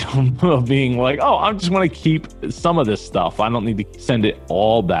freedom of being like, oh, I just want to keep some of this stuff. I don't need to send it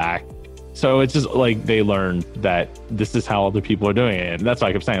all back. So it's just like they learned that this is how other people are doing it. And that's why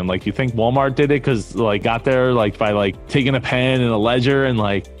I kept saying, like, you think Walmart did it because like got there like by like taking a pen and a ledger and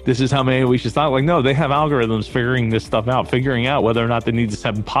like this is how many we should stock? Like, no, they have algorithms figuring this stuff out, figuring out whether or not they need to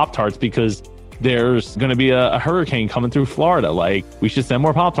send Pop-Tarts because there's going to be a hurricane coming through Florida. Like, we should send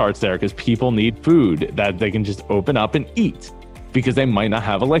more Pop-Tarts there because people need food that they can just open up and eat because they might not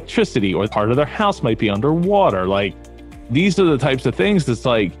have electricity or part of their house might be underwater. Like, these are the types of things that's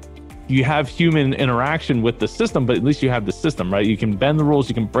like, you have human interaction with the system, but at least you have the system, right? You can bend the rules,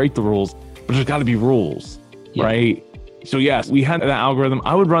 you can break the rules, but there's got to be rules, right? So yes, we had that algorithm.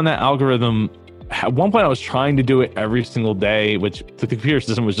 I would run that algorithm. At one point I was trying to do it every single day, which the computer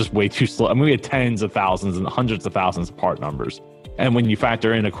system was just way too slow. I mean, we had tens of thousands and hundreds of thousands of part numbers. And when you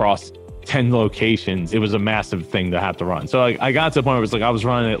factor in across 10 locations, it was a massive thing to have to run. So I got to the point where it was like, I was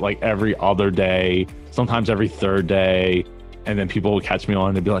running it like every other day, sometimes every third day. And then people would catch me on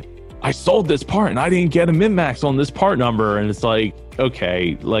and they'd be like, I sold this part and I didn't get a min-max on this part number. And it's like,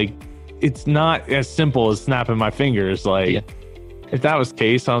 okay, like it's not as simple as snapping my fingers. Like if that was the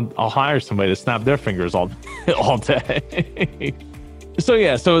case, I'll hire somebody to snap their fingers all day.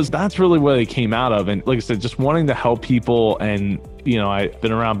 So that's really what it came out of. And like I said, just wanting to help people. And, I've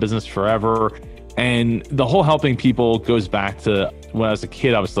been around business forever. And the whole helping people goes back to when I was a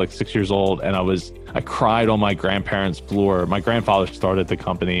kid. I was like 6 years old and I cried on my grandparents' floor. My grandfather started the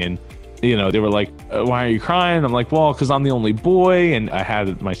company and, they were like, why are you crying? I'm like, well, because I'm the only boy and I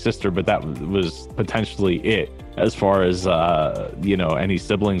had my sister, but that was potentially it as far as, any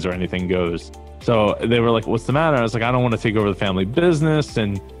siblings or anything goes. So they were like, what's the matter? I was like, I don't want to take over the family business.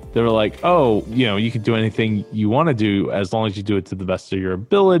 And they were like, oh, you can do anything you want to do as long as you do it to the best of your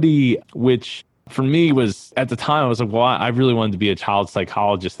ability, which for me was, at the time, I was like, well, I really wanted to be a child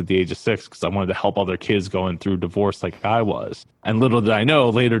psychologist at the age of 6 because I wanted to help other kids going through divorce like I was. And little did I know,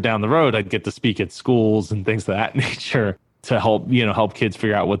 later down the road, I'd get to speak at schools and things of that nature to help kids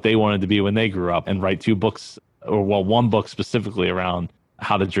figure out what they wanted to be when they grew up, and write 2 books, or one book specifically around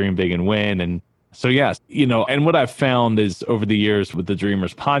how to dream big and win. And so, yes, and what I've found is over the years with the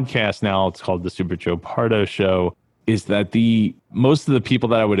Dreamers podcast, now it's called the Super Joe Pardo Show, is that most of the people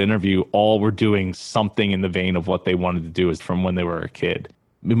that I would interview all were doing something in the vein of what they wanted to do is from when they were a kid.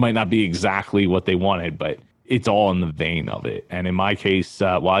 It might not be exactly what they wanted, but it's all in the vein of it. And in my case,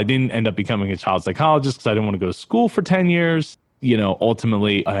 while I didn't end up becoming a child psychologist because I didn't want to go to school for 10 years,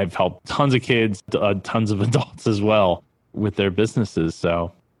 ultimately I've helped tons of kids, tons of adults as well with their businesses.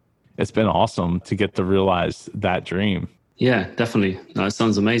 So it's been awesome to get to realize that dream. Yeah, definitely. No, it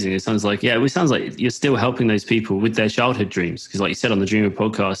sounds amazing. It sounds like you're still helping those people with their childhood dreams. Because like you said on the Dreamer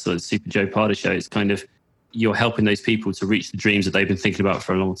podcast or the Super Joe Pardo Show, it's kind of, you're helping those people to reach the dreams that they've been thinking about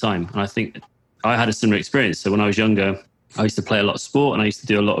for a long time. And I think I had a similar experience. So when I was younger, I used to play a lot of sport, and I used to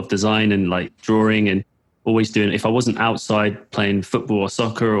do a lot of design and like drawing, and always doing, if I wasn't outside playing football or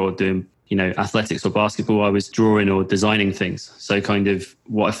soccer or doing, athletics or basketball, I was drawing or designing things. So kind of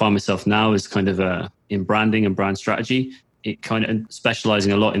what I find myself now is kind of in branding and brand strategy. It kind of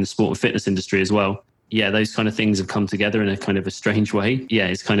specializing a lot in the sport and fitness industry as well. Yeah, those kind of things have come together in a kind of a strange way. Yeah,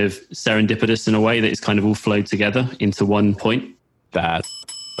 it's kind of serendipitous in a way that it's kind of all flowed together into one point. I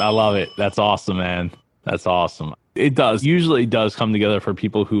love it. That's awesome, man. That's awesome. It usually does come together for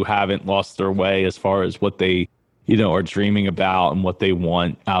people who haven't lost their way as far as what they, are dreaming about and what they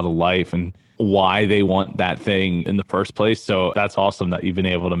want out of life and why they want that thing in the first place. So that's awesome that you've been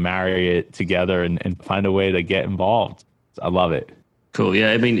able to marry it together and find a way to get involved. I love it. Cool.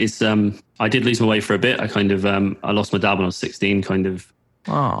 Yeah. I mean, it's, I did lose my way for a bit. I kind of, I lost my dad when I was 16, kind of.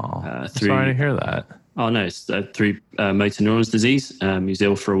 Sorry to hear that. Oh no, it's through motor neurons disease. He was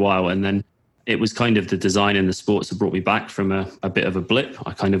ill for a while, and then it was kind of the design and the sports that brought me back from a bit of a blip.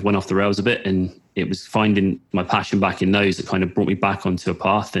 I kind of went off the rails a bit, and it was finding my passion back in those that kind of brought me back onto a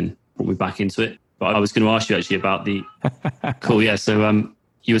path and brought me back into it. But I was going to ask you actually about the cool. Yeah. So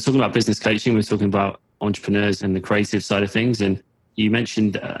you were talking about business coaching. We were talking about entrepreneurs and the creative side of things. And you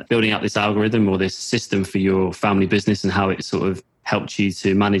mentioned building out this algorithm or this system for your family business and how it sort of helped you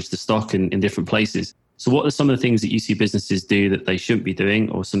to manage the stock in different places. So what are some of the things that you see businesses do that they shouldn't be doing,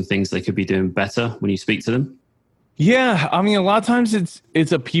 or some things they could be doing better when you speak to them? Yeah. I mean, a lot of times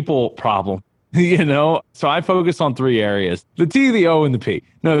it's a people problem, So I focus on 3 areas: the T, the O, and the P.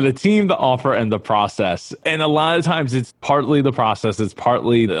 No, the team, the offer, and the process. And a lot of times it's partly the process, it's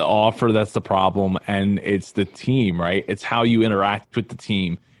partly the offer that's the problem, and it's the team, right? It's how you interact with the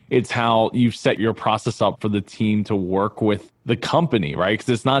team. It's how you set your process up for the team to work with the company, right? Because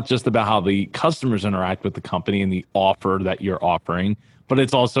it's not just about how the customers interact with the company and the offer that you're offering, but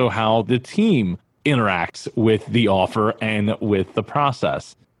it's also how the team interacts with the offer and with the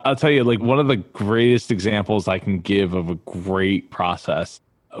process. I'll tell you, like, one of the greatest examples I can give of a great process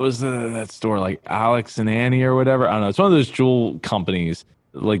was that store, like Alex and Annie or whatever. I don't know. It's one of those jewel companies,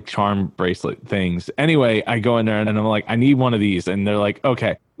 like charm bracelet things. Anyway, I go in there and I'm like, I need one of these. And they're like,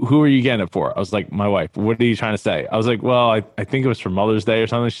 okay, who are you getting it for? I was like, my wife. What are you trying to say? I was like, well, I think it was for Mother's Day or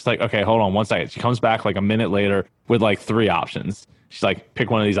something. She's like, okay, hold on 1 second. She comes back like a minute later with like 3 options. She's like, pick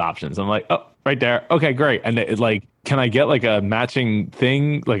one of these options. I'm like, oh, right there. Okay, great. And it's like, can I get like a matching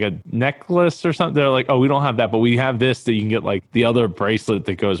thing, like a necklace or something? They're like, oh, we don't have that, but we have this that you can get like the other bracelet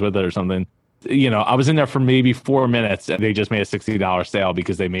that goes with it or something. I was in there for maybe 4 minutes and they just made a $60 sale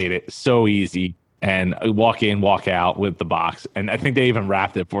because they made it so easy. And walk in, walk out with the box. And I think they even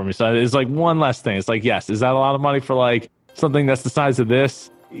wrapped it for me. So it's like one less thing. It's like, yes, is that a lot of money for like something that's the size of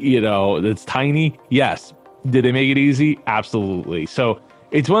this, that's tiny? Yes. Did they make it easy? Absolutely. So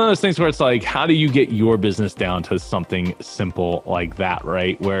it's one of those things where it's like, how do you get your business down to something simple like that,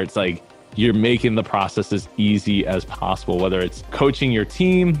 right? Where it's like, you're making the process as easy as possible, whether it's coaching your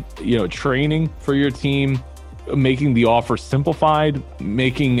team, training for your team, making the offer simplified,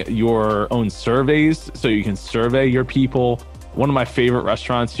 making your own surveys so you can survey your people. One of my favorite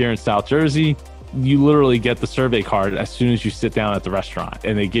restaurants here in South Jersey, you literally get the survey card as soon as you sit down at the restaurant,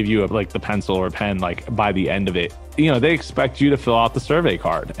 and they give you like the pencil or pen like by the end of it. They expect you to fill out the survey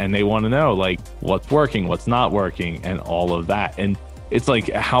card, and they want to know like what's working, what's not working, and all of that. And it's like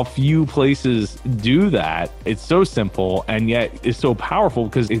how few places do that. It's so simple, and yet it's so powerful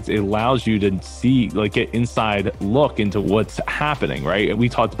because it allows you to see, like, get inside look into what's happening, right? We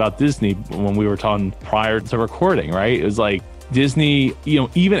talked about Disney when we were talking prior to recording, right? It was like, Disney,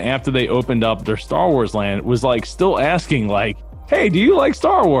 even after they opened up their Star Wars land, was like still asking like, hey, do you like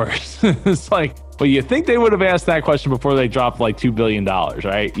Star Wars? It's like, well, you think they would have asked that question before they dropped like $2 billion,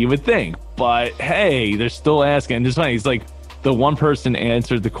 right? You would think. But hey, they're still asking. And it's funny. It's like the one person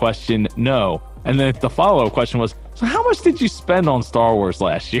answered the question, no. And then the follow-up question was, so how much did you spend on Star Wars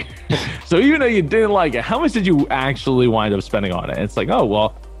last year? So even though you didn't like it, how much did you actually wind up spending on it? And it's like, oh,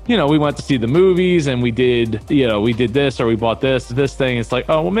 well, we went to see the movies and we did this, or we bought this thing. It's like,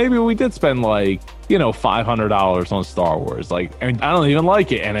 oh, well, maybe we did spend like, $500 on Star Wars. Like, and I don't even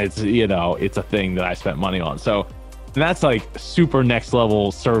like it. And it's, it's a thing that I spent money on. So that's like super next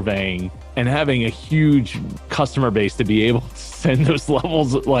level surveying, and having a huge customer base to be able to send those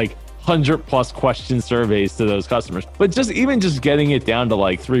levels, like 100+ question surveys to those customers. But just getting it down to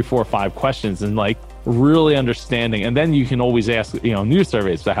like 3, 4, 5 questions and like really understanding. And then you can always ask, new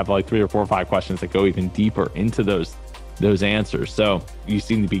surveys that have like 3 or 4 or 5 questions that go even deeper into those answers. So you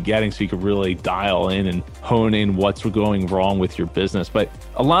seem to be getting, so you can really dial in and hone in what's going wrong with your business. But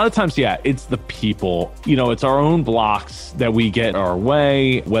a lot of times, yeah, it's the people, it's our own blocks that we get our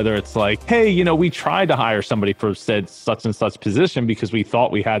way, whether it's like, hey, we tried to hire somebody for said such and such position because we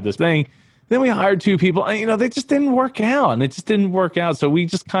thought we had this thing. Then we hired 2 people and, they just didn't work out. So we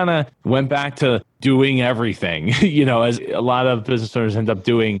just kind of went back to doing everything, as a lot of business owners end up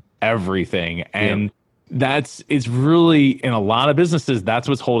doing everything. And it's really, in a lot of businesses, that's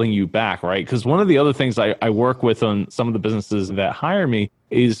what's holding you back, right? Because one of the other things I work with on some of the businesses that hire me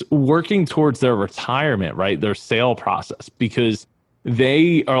is working towards their retirement, right? Their sale process, because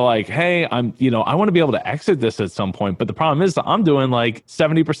they are like, hey, I want to be able to exit this at some point. But the problem is that I'm doing like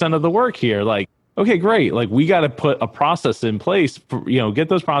 70% of the work here. Like, okay, great. Like, we got to put a process in place for, get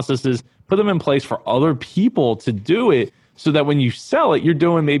those processes, put them in place for other people to do it, so that when you sell it, you're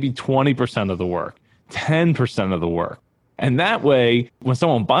doing maybe 20% of the work, 10% of the work. And that way, when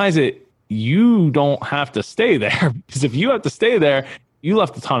someone buys it, you don't have to stay there. Because if you have to stay there, you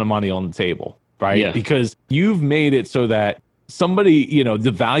left a ton of money on the table, right? Yeah. Because you've made it so that somebody,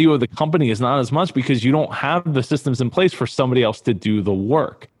 the value of the company is not as much because you don't have the systems in place for somebody else to do the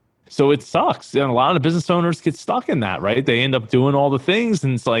work. So it sucks. And a lot of business owners get stuck in that, right? They end up doing all the things.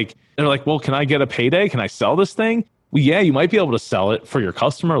 And it's like, they're like, well, can I get a payday? Can I sell this thing? Well, yeah, you might be able to sell it for your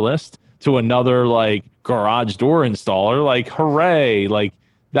customer list to another like garage door installer. Like, hooray. Like,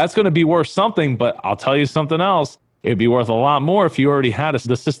 that's going to be worth something. But I'll tell you something else. It'd be worth a lot more if you already had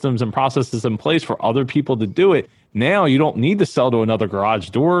the systems and processes in place for other people to do it. Now you don't need to sell to another garage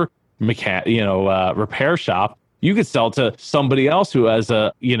door repair shop. You could sell to somebody else who has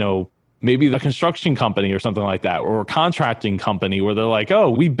maybe the construction company or something like that, or a contracting company where they're like, oh,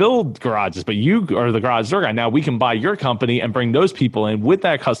 we build garages, but you are the garage door guy. Now we can buy your company and bring those people in with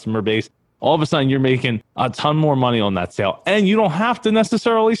that customer base. All of a sudden you're making a ton more money on that sale, and you don't have to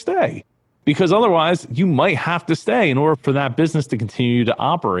necessarily stay, because otherwise you might have to stay in order for that business to continue to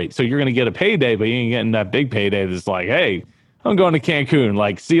operate. So you're going to get a payday, but you ain't getting that big payday that's like, hey, I'm going to Cancun.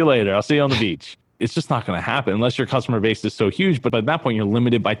 Like, see you later. I'll see you on the beach. It's just not going to happen unless your customer base is so huge. But at that point, you're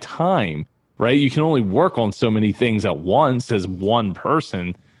limited by time, right? You can only work on so many things at once as one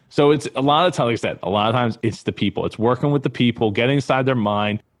person. So it's a lot of times, like I said, a lot of times it's the people. It's working with the people, getting inside their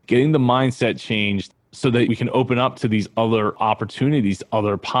mind, getting the mindset changed so that we can open up to these other opportunities,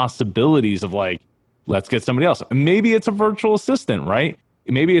 other possibilities of like, let's get somebody else. And maybe it's a virtual assistant, right?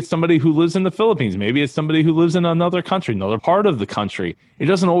 Maybe it's somebody who lives in the Philippines. Maybe it's somebody who lives in another country, another part of the country. It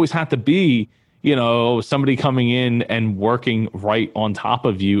doesn't always have to be, somebody coming in and working right on top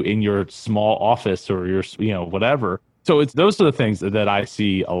of you in your small office or your, whatever. So those are the things that I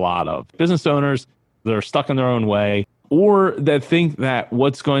see a lot of business owners that are stuck in their own way, or that think that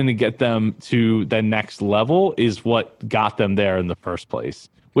what's going to get them to the next level is what got them there in the first place,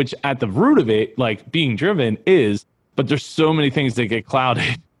 which at the root of it, like being driven is, but there's so many things that get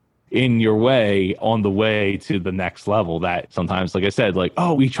clouded in your way on the way to the next level that sometimes, like I said, like,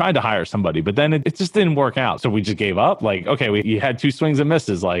 oh, we tried to hire somebody, but then it just didn't work out. So we just gave up. Like, okay, you had 2 swings and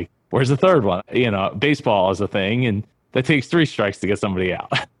misses. Like, where's the third one? Baseball is a thing, and that takes 3 strikes to get somebody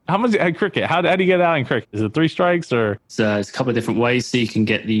out. How much at cricket? How do you get out in cricket? Is it 3 strikes or? It's a couple of different ways. So you can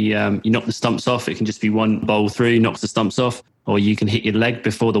get you knock the stumps off. It can just be one bowl through, knocks the stumps off. Or you can hit your leg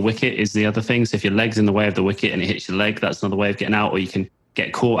before the wicket is the other thing. So if your leg's in the way of the wicket and it hits your leg, that's another way of getting out. Or you can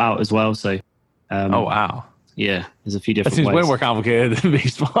get caught out as well. So, oh, wow. Yeah, there's a few different ways. That seems ways. way more complicated than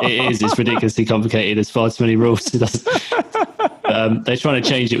baseball. It is. It's ridiculously complicated. There's far too many rules. They're trying to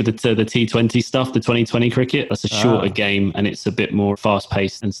change it with the T20 stuff, the 2020 cricket. That's a shorter game and it's a bit more fast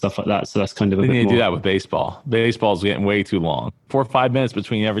paced and stuff like that. So that's kind of a bit more. They need to do that with baseball. Baseball's getting way too long. 4 or 5 minutes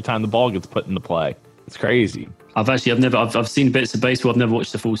between every time the ball gets put into play. It's crazy. I've seen bits of baseball. I've never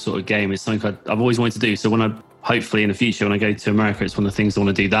watched the full sort of game. It's something I've always wanted to do. So hopefully in the future, when I go to America, it's one of the things I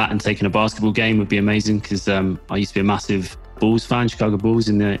want to do. That and taking a basketball game would be amazing, because I used to be a massive Bulls fan, Chicago Bulls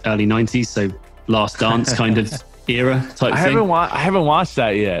in the early 90s. So Last Dance kind of era type thing. I haven't watched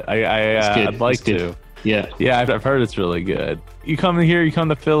that yet. I'd like to. Yeah, I've heard it's really good. You come in here, you come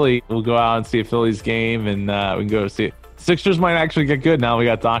to Philly, we'll go out and see a Phillies game, and we can go see it. Sixers might actually get good now. We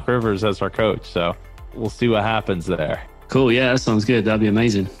got Doc Rivers as our coach, so we'll see what happens there. Cool. Yeah, that sounds good. That'd be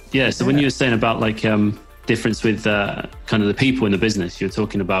amazing. Yeah. So when you were saying about like difference with kind of the people in the business, you're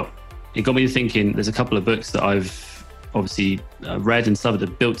talking about, it got me thinking. There's a couple of books that I've obviously read and stuff,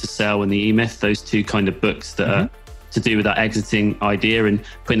 that Built to Sell and the E-Myth. Those two kind of books that are to do with that exiting idea and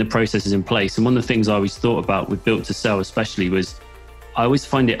putting the processes in place. And one of the things I always thought about with Built to Sell, especially, was I always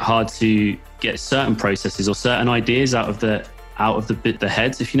find it hard to get certain processes or certain ideas out of the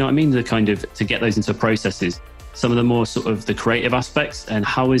heads, if you know what I mean, to get those into processes. Some of the more sort of the creative aspects, and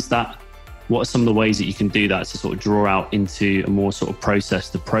how is that? What are some of the ways that you can do that to sort of draw out into a more sort of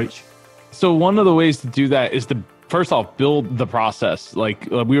processed approach? So one of the ways to do that is to first off build the process. Like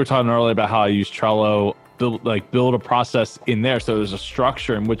we were talking earlier about how I use Trello, build a process in there. So there's a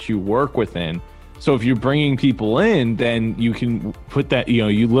structure in which you work within. So if you're bringing people in, then you can put that,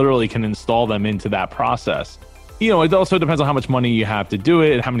 you literally can install them into that process. It also depends on how much money you have to do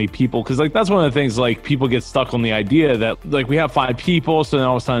it and how many people, because like that's one of the things, like people get stuck on the idea that like we have 5 people, so then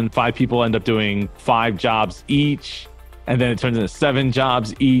all of a sudden 5 people end up doing 5 jobs each, and then it turns into 7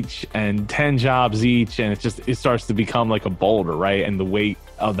 jobs each and 10 jobs each, and it starts to become like a boulder, right? And the weight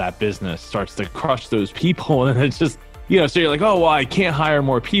of that business starts to crush those people, and it's just, so you're like, oh, well, I can't hire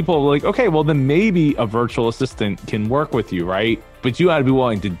more people. Like, okay, well, then maybe a virtual assistant can work with you, right? But you got to be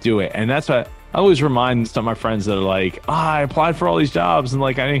willing to do it. And that's what I always remind some of my friends that are like, I applied for all these jobs and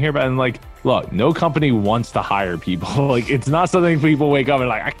like, I didn't hear about it. And like, look, no company wants to hire people. Like, it's not something people wake up and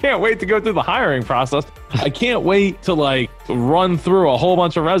like, I can't wait to go through the hiring process. I can't wait to like run through a whole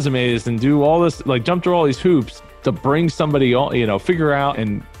bunch of resumes and do all this, like jump through all these hoops to bring somebody on, figure out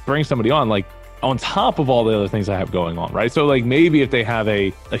and bring somebody on. Like, on top of all the other things I have going on, right? So like maybe if they have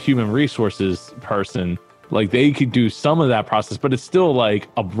a human resources person, like they could do some of that process, but it's still like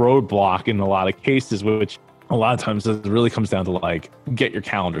a roadblock in a lot of cases, which a lot of times it really comes down to like, get your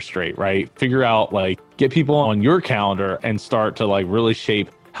calendar straight, right? Figure out like, get people on your calendar and start to like really shape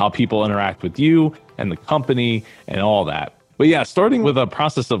how people interact with you and the company and all that. But yeah, starting with a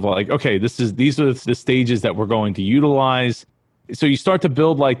process of like, okay, these are the stages that we're going to utilize. So you start to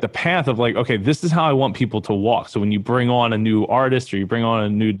build like the path of like, okay, this is how I want people to walk. So when you bring on a new artist or you bring on a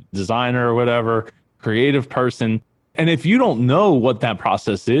new designer or whatever, creative person, and if you don't know what that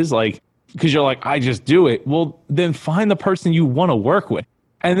process is, like, because you're like, I just do it, well, then find the person you want to work with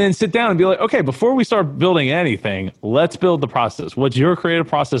and then sit down and be like, okay, before we start building anything, let's build the process. What's your creative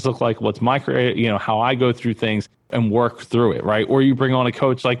process look like? What's my creative, how I go through things and work through it, right? Or you bring on a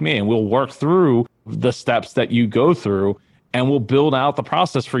coach like me and we'll work through the steps that you go through. And we'll build out the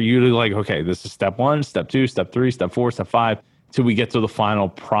process for you to like, okay, this is step 1, step 2, step 3, step 4, step 5, till we get to the final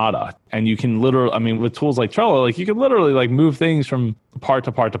product. And you can literally, with tools like Trello, like you can literally like move things from part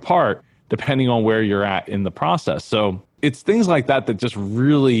to part to part, depending on where you're at in the process. So it's things like that that just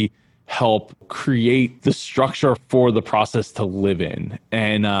really help create the structure for the process to live in.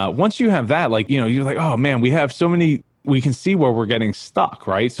 And once you have that, like, you're like, oh man, we can see where we're getting stuck,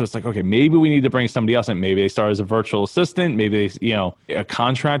 right? So it's like, okay, maybe we need to bring somebody else in. Maybe they start as a virtual assistant. Maybe they, a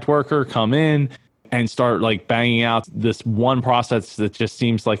contract worker come in and start like banging out this one process that just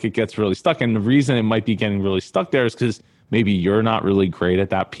seems like it gets really stuck. And the reason it might be getting really stuck there is because maybe you're not really great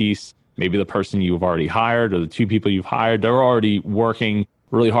at that piece. Maybe the person you've already hired or the 2 people you've hired, they're already working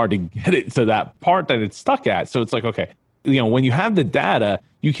really hard to get it to that part that it's stuck at. So it's like, okay, when you have the data,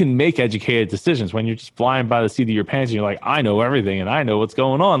 you can make educated decisions. When you're just flying by the seat of your pants and you're like, I know everything and I know what's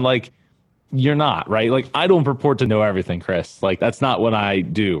going on. Like, you're not, right? Like, I don't purport to know everything, Chris. Like, that's not what I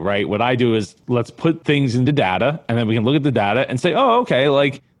do, right? What I do is let's put things into data and then we can look at the data and say, oh, okay,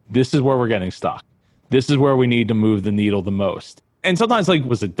 like this is where we're getting stuck. This is where we need to move the needle the most. And sometimes like,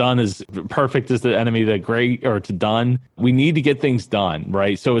 was it done as perfect as the enemy to great or to done? We need to get things done,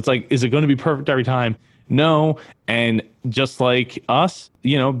 right? So it's like, is it going to be perfect every time? No. And just like us,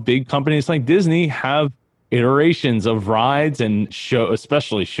 big companies like Disney have iterations of rides and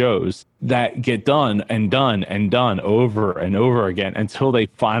especially shows that get done and done and done over and over again until they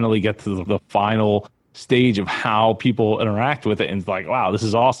finally get to the final stage of how people interact with it. And it's like, wow, this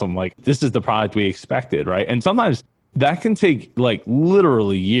is awesome. Like, this is the product we expected, right? And sometimes that can take like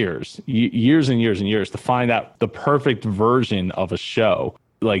literally years and years and years to find out the perfect version of a show.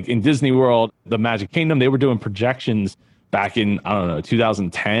 Like in Disney World, the Magic Kingdom, they were doing projections back in, I don't know,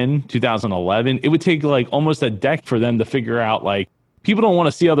 2010, 2011. It would take like almost a decade for them to figure out, like, people don't want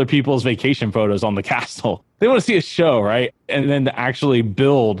to see other people's vacation photos on the castle. They want to see a show, right? And then to actually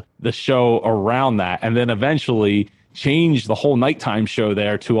build the show around that. And then eventually change the whole nighttime show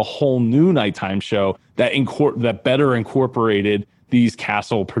there to a whole new nighttime show that better incorporated these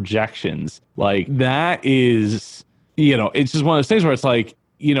castle projections. Like that is, it's just one of those things where it's like,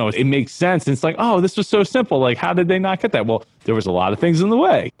 it makes sense. And it's like, oh, this was so simple. Like, how did they not get that? Well, there was a lot of things in the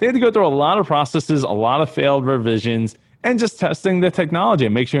way. They had to go through a lot of processes, a lot of failed revisions, and just testing the technology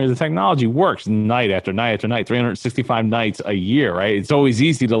and make sure the technology works night after night after night, 365 nights a year, right? It's always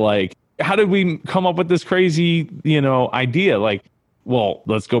easy to like, how did we come up with this crazy, idea? Like, well,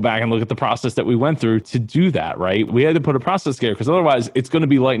 let's go back and look at the process that we went through to do that, right? We had to put a process together because otherwise it's going to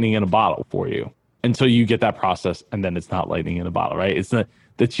be lightning in a bottle for you until you get that process, and then it's not lightning in a bottle, right? It's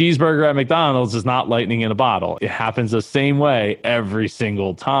the cheeseburger at McDonald's is not lightning in a bottle. It happens the same way every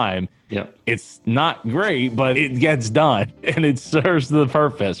single time. Yeah. It's not great, but it gets done and it serves the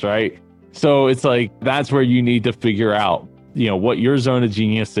purpose, right? So it's like, that's where you need to figure out, what your zone of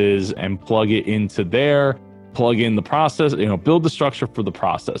genius is and plug it into there, plug in the process, build the structure for the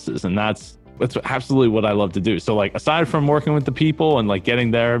processes. And that's absolutely what I love to do. So like, aside from working with the people and like getting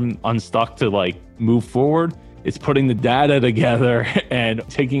them unstuck to like move forward, it's putting the data together and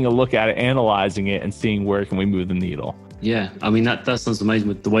taking a look at it, analyzing it, and seeing where can we move the needle. Yeah, I mean, that sounds amazing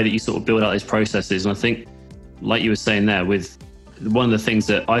with the way that you sort of build out those processes. And I think, like you were saying there, with one of the things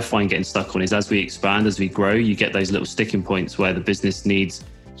that I find getting stuck on is as we expand, as we grow, you get those little sticking points where the business needs,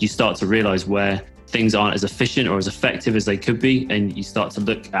 you start to realize where things aren't as efficient or as effective as they could be. And you start to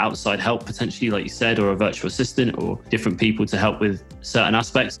look outside help potentially, like you said, or a virtual assistant or different people to help with certain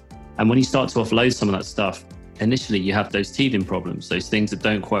aspects. And when you start to offload some of that stuff, initially you have those teething problems, those things that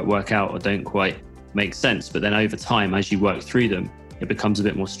don't quite work out or don't quite make sense. But then over time, as you work through them, it becomes a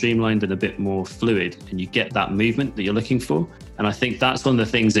bit more streamlined and a bit more fluid, and you get that movement that you're looking for. And I think that's one of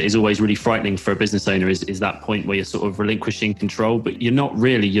the things that is always really frightening for a business owner is that point where you're sort of relinquishing control, but you're not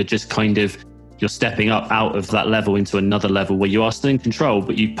really, you're just kind of, you're stepping up out of that level into another level where you are still in control,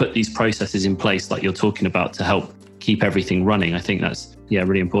 but you put these processes in place like you're talking about to help keep everything running. I think that's,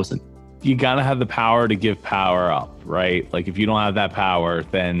 really important. You got to have the power to give power up, right? Like if you don't have that power,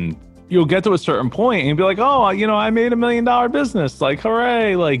 then you'll get to a certain point and you'll be like, oh, I made $1 million business. Like,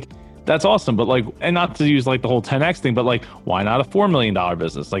 hooray. Like, that's awesome. But like, and not to use like the whole 10X thing, but like, why not a $4 million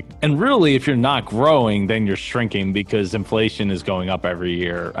business? Like, and really, if you're not growing, then you're shrinking because inflation is going up every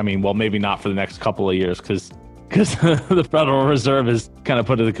year. I mean, well, maybe not for the next couple of years because the Federal Reserve has kind of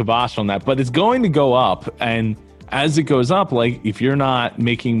put a kibosh on that, but it's going to go up. And as it goes up, like if you're not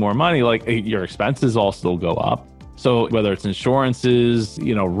making more money, like your expenses all still go up. So whether it's insurances,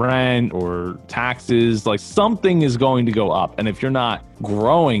 rent or taxes, like something is going to go up. And if you're not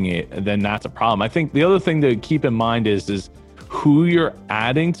growing it, then that's a problem. I think the other thing to keep in mind is who you're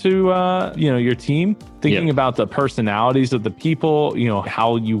adding to, your team, thinking about the personalities of the people,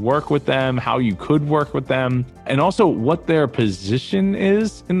 how you work with them, how you could work with them, and also what their position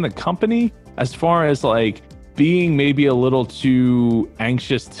is in the company as far as like being maybe a little too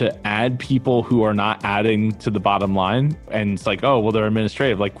anxious to add people who are not adding to the bottom line. And it's like, oh, well, they're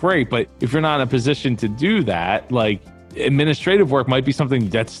administrative. Like, great. But if you're not in a position to do that, like administrative work might be something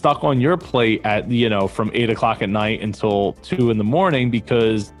that's stuck on your plate at, from 8 o'clock at night until 2 a.m,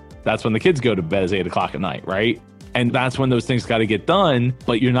 because that's when the kids go to bed is 8 o'clock at night, right? And that's when those things got to get done,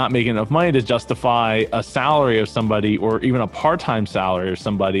 but you're not making enough money to justify a salary of somebody or even a part-time salary of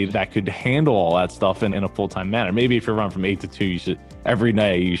somebody that could handle all that stuff in a full-time manner. Maybe if you're running from 8 to 2, every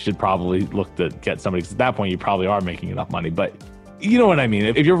day you should probably look to get somebody, because at that point you probably are making enough money. But you know what I mean?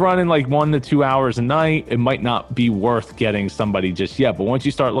 If you're running like 1 to 2 hours a night, it might not be worth getting somebody just yet. But once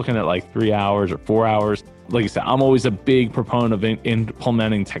you start looking at like 3 hours or 4 hours, like I said, I'm always a big proponent of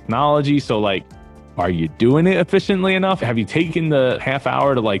implementing technology. So like, are you doing it efficiently enough? Have you taken the half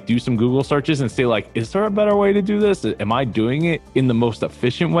hour to like do some Google searches and say like, is there a better way to do this? Am I doing it in the most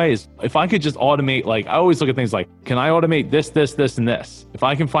efficient way? If I could just automate, like I always look at things like, can I automate this, and this? If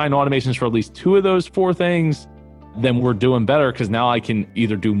I can find automations for at least 2 of those 4 things, then we're doing better, because now I can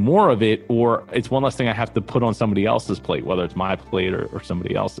either do more of it or it's one less thing I have to put on somebody else's plate, whether it's my plate or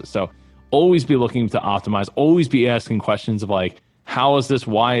somebody else's. So always be looking to optimize, always be asking questions of like, how is this?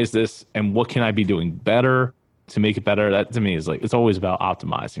 Why is this? And what can I be doing better to make it better? That to me is like, it's always about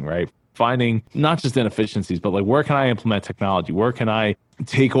optimizing, right? Finding not just inefficiencies, but like, where can I implement technology? Where can I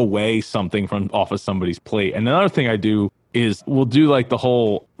take away something from off of somebody's plate? And another thing I do is we'll do like the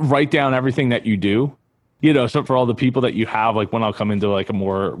whole write down everything that you do So for all the people that you have, like when I'll come into like a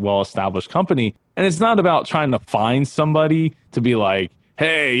more well-established company, and it's not about trying to find somebody to be like,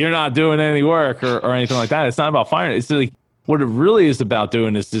 hey, you're not doing any work or anything like that. It's not about firing. It's like, what it really is about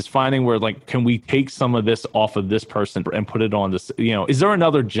doing is just finding where, like, can we take some of this off of this person and put it on this, is there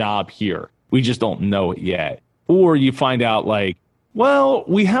another job here? We just don't know it yet. Or you find out like, well,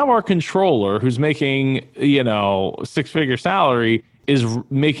 we have our controller who's making, six-figure salary is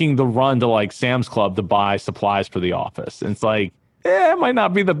making the run to like Sam's Club to buy supplies for the office. And it's like, it might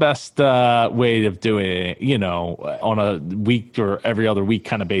not be the best way of doing it, on a week or every other week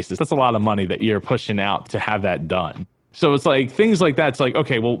kind of basis. That's a lot of money that you're pushing out to have that done. So it's like things like that. It's like,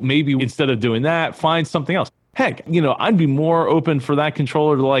 okay, well, maybe instead of doing that, find something else. Heck, I'd be more open for that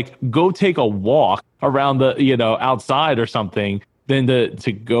controller to like go take a walk around the, outside or something than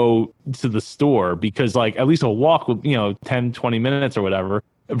to go to the store, because like at least a walk with, 10, 20 minutes or whatever,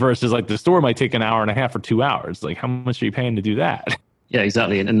 versus like the store might take an hour and a half or 2 hours. Like how much are you paying to do that? Yeah,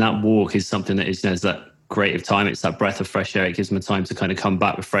 exactly. And that walk is something that is, is that creative time. It's that breath of fresh air. It gives them time to kind of come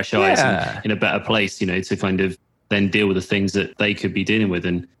back with fresh eyes and in a better place, to kind of then deal with the things that they could be dealing with.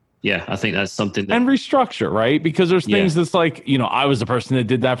 And yeah, I think that's something that... And restructure, right? Because there's things that's like, I was the person that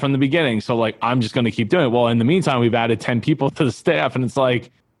did that from the beginning. So like, I'm just going to keep doing it. Well, in the meantime, we've added 10 people to the staff, and it's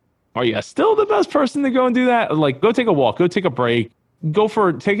like, are you still the best person to go and do that? Like, go take a walk, go take a break,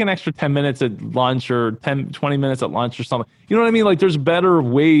 take an extra 10 minutes at lunch or 20 minutes at lunch or something. You know what I mean? Like there's better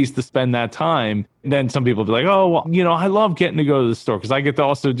ways to spend that time. And then some people be like, oh, well, I love getting to go to the store because I get to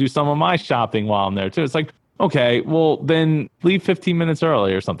also do some of my shopping while I'm there too. It's like, okay, well then leave 15 minutes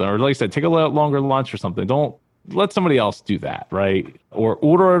early or something. Or like I said, take a longer lunch or something. Don't let somebody else do that, right? Or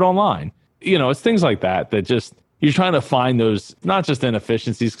order it online. It's things like that just, you're trying to find those, not just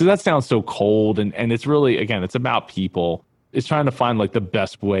inefficiencies, because that sounds so cold. And it's really, again, it's about people. It's trying to find like the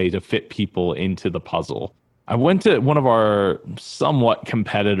best way to fit people into the puzzle. I went to one of our somewhat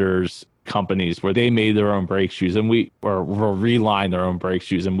competitors' companies where they made their own brake shoes and or relined their own brake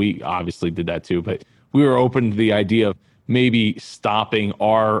shoes. And we obviously did that too, but we were open to the idea of maybe stopping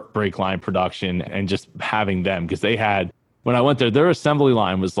our brake line production and just having them, because they had, when I went there, their assembly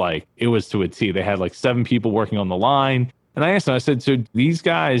line was like, it was to a T. They had like 7 people working on the line. And I asked them, I said, so these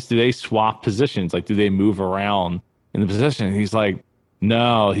guys, do they swap positions? Like, do they move around in the position? And he's like,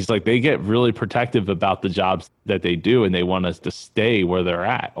 no. He's like, they get really protective about the jobs that they do, and they want us to stay where they're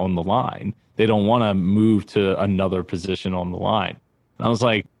at on the line. They don't want to move to another position on the line. And I was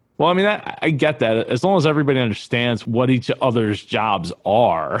like, well, I mean, I get that. As long as everybody understands what each other's jobs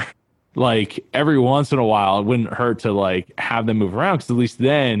are, like every once in a while, it wouldn't hurt to like have them move around, because at least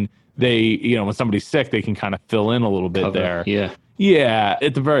then they, when somebody's sick, they can kind of fill in a little bit there. Yeah. Yeah,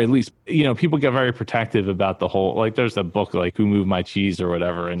 at the very least, people get very protective about the whole, like there's a book like Who Moved My Cheese or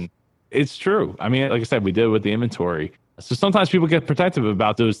whatever. And it's true. I mean, like I said, we did it with the inventory. So sometimes people get protective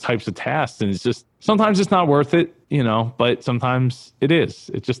about those types of tasks, and it's just, sometimes it's not worth it, but sometimes it is.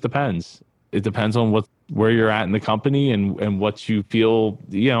 It just depends. It depends on where you're at in the company and what you feel,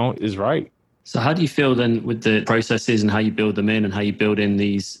 is right. So how do you feel then with the processes and how you build them in and how you build in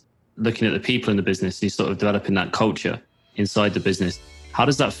these, looking at the people in the business, you sort of developing that culture inside the business? How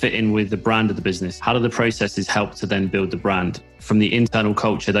does that fit in with the brand of the business? How do the processes help to then build the brand? From the internal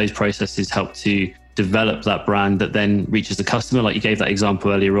culture, those processes help to develop that brand that then reaches the customer. Like you gave that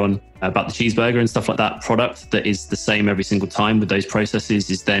example earlier on about the cheeseburger and stuff like that. Product that is the same every single time with those processes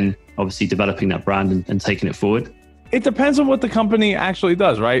is then obviously developing that brand and taking it forward. It depends on what the company actually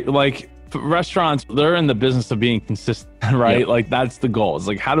does, right? Like restaurants, they're in the business of being consistent, right? Yep. Like that's the goal. It's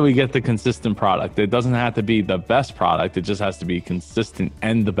like, how do we get the consistent product? It doesn't have to be the best product. It just has to be consistent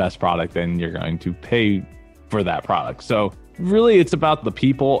and the best product. And you're going to pay for that product. So really, it's about the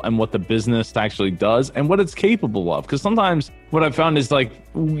people and what the business actually does and what it's capable of. Because sometimes what I've found is like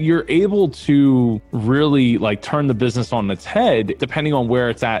you're able to really like turn the business on its head depending on where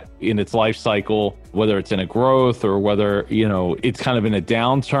it's at in its life cycle, whether it's in a growth or whether, it's kind of in a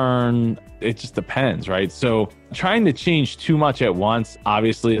downturn. It just depends, right? So trying to change too much at once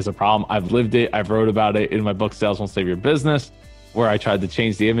obviously is a problem. I've lived it. I've wrote about it in my book, Sales Won't Save Your Business, where I tried to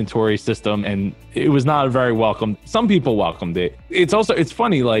change the inventory system and it was not very welcome. Some people welcomed it. It's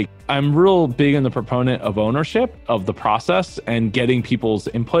funny, like I'm real big in the proponent of ownership of the process and getting people's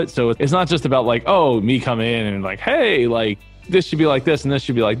input. So it's not just about like, oh, me come in and like, hey, like this should be like this and this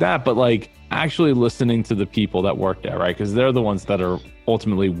should be like that, but like actually listening to the people that work there, right? Because they're the ones that are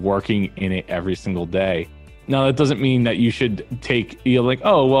ultimately working in it every single day. Now, that doesn't mean that you should take, like,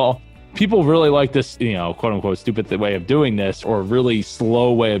 oh, well, people really like this, quote unquote, stupid way of doing this or really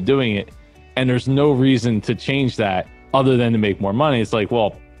slow way of doing it. And there's no reason to change that other than to make more money. It's like,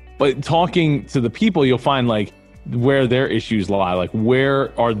 well, But talking to the people, you'll find like where their issues lie, like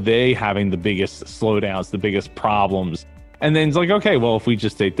where are they having the biggest slowdowns, the biggest problems. And then it's like, okay, well, if we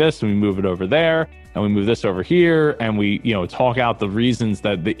just take this and we move it over there and we move this over here and we, talk out the reasons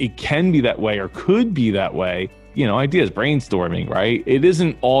that it can be that way or could be that way, ideas, brainstorming, right? It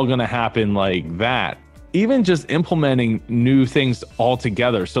isn't all going to happen like that. Even just implementing new things all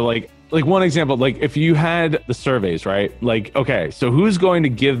together. So like one example, like if you had the surveys, right? Like, okay, so who's going to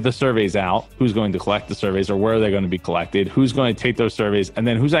give the surveys out? Who's going to collect the surveys, or where are they going to be collected? Who's going to take those surveys? And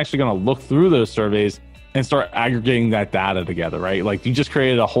then who's actually going to look through those surveys and start aggregating that data together, right? Like you just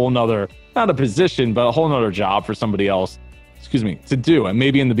created a whole nother, not a position, but a whole nother job for somebody else, to do. And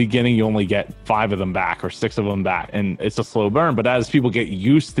maybe in the beginning, you only get 5 of them back or 6 of them back. And it's a slow burn. But as people get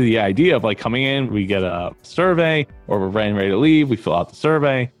used to the idea of like coming in, we get a survey, or we're ready to leave, we fill out the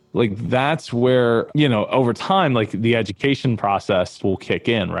survey. Like that's where, over time, like the education process will kick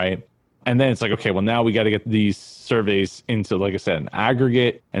in, right? And then it's like, okay, well, now we got to get these surveys into, like I said, an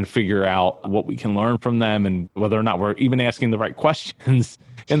aggregate and figure out what we can learn from them and whether or not we're even asking the right questions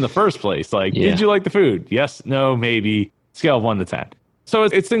in the first place. Like, Did you like the food? Yes, no, maybe. Scale of 1 to 10. So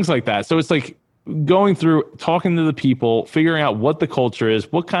it's things like that. So it's like going through, talking to the people, figuring out what the culture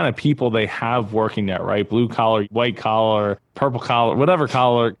is, what kind of people they have working there, right? Blue collar, white collar, purple collar, whatever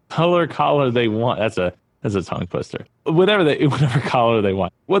collar they want. That's a tongue twister. Whatever collar they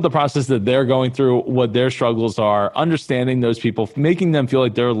want. What the process that they're going through, what their struggles are, understanding those people, making them feel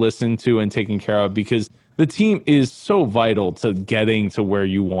like they're listened to and taken care of, because the team is so vital to getting to where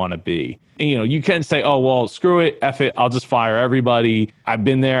you want to be. And, you can say, oh, well, screw it, F it, I'll just fire everybody. I've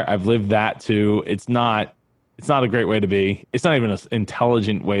been there, I've lived that too. It's not a great way to be. It's not even an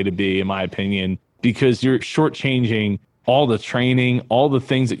intelligent way to be, in my opinion, because you're shortchanging all the training, all the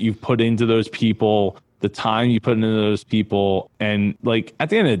things that you've put into those people, the time you put into those people. And like at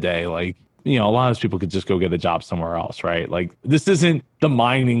the end of the day, like, a lot of those people could just go get a job somewhere else, right? Like this isn't the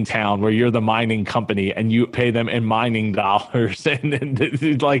mining town where you're the mining company and you pay them in mining dollars. And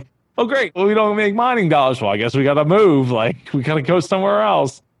it's like, oh, great. Well, we don't make mining dollars. Well, I guess we got to move. Like we got to go somewhere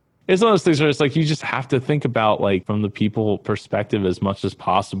else. It's one of those things where it's like, you just have to think about like from the people perspective as much as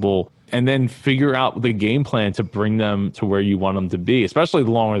possible, and then figure out the game plan to bring them to where you want them to be, especially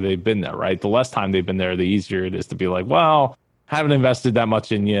the longer they've been there, right? The less time they've been there, the easier it is to be like, well, haven't invested that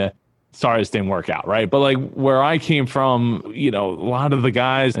much in you. Sorry, this didn't work out, right? But like where I came from, a lot of the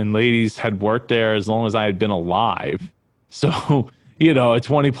guys and ladies had worked there as long as I had been alive. So, at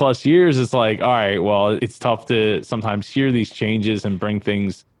 20 plus years, it's like, all right, well, it's tough to sometimes hear these changes and bring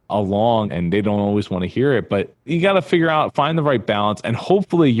things along, and they don't always want to hear it. But you got to figure out, find the right balance. And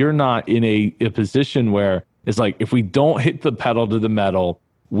hopefully you're not in a position where it's like, if we don't hit the pedal to the metal,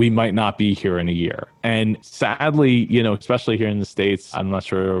 we might not be here in a year. And sadly, especially here in the States, I'm not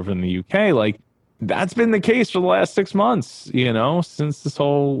sure over in the UK, like that's been the case for the last 6 months, since this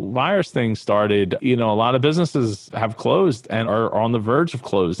whole virus thing started. A lot of businesses have closed and are on the verge of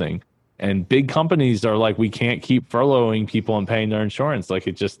closing. And big companies are like, we can't keep furloughing people and paying their insurance. Like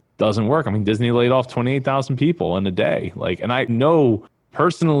it just doesn't work. I mean, Disney laid off 28,000 people in a day. Like, and I know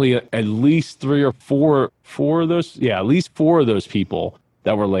personally at least 3 or 4 of those, at least 4 of those people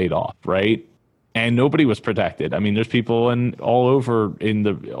that were laid off, right? And nobody was protected. I mean, there's people all over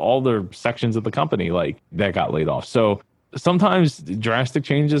in all their sections of the company like that got laid off. So sometimes drastic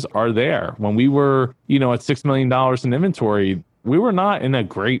changes are there. When we were, at $6 million in inventory, we were not in a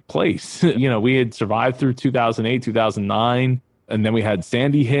great place. We had survived through 2008, 2009, and then we had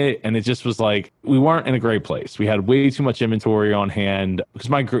Sandy hit, and it just was like, we weren't in a great place. We had way too much inventory on hand, because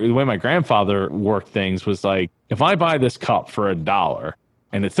the way my grandfather worked things was like, if I buy this cup for $1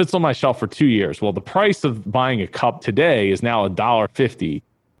 and it sits on my shelf for 2 years, well, the price of buying a cup today is now $1.50.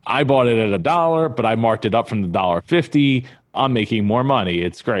 I bought it at $1, but I marked it up from the $1.50. I'm making more money.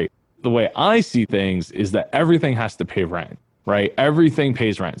 It's great. The way I see things is that everything has to pay rent, right? Everything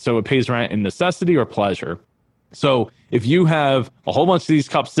pays rent. So it pays rent in necessity or pleasure. So if you have a whole bunch of these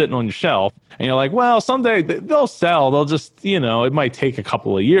cups sitting on your shelf and you're like, well, someday they'll sell, they'll just, it might take a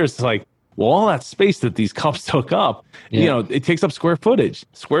couple of years. It's like, well, all that space that these cups took up, it takes up square footage.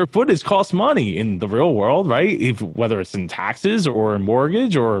 Square footage costs money in the real world, right? Whether it's in taxes or in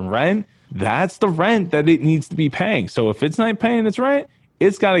mortgage or in rent, that's the rent that it needs to be paying. So if it's not paying its rent,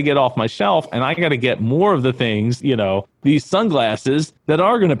 it's got to get off my shelf, and I got to get more of the things, these sunglasses that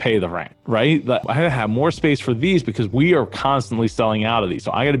are going to pay the rent, right? I got to have more space for these because we are constantly selling out of these.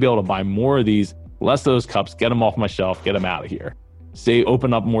 So I got to be able to buy more of these, less of those cups, get them off my shelf, get them out of here.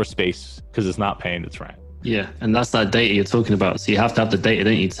 Open up more space because it's not paying its rent. Yeah, and that's that data you're talking about. So you have to have the data,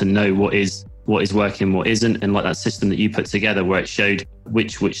 don't you, to know what is what is working and what isn't. And like that system that you put together where it showed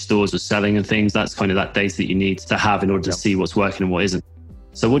which stores were selling and things, that's kind of that data that you need to have in order to see what's working and what isn't.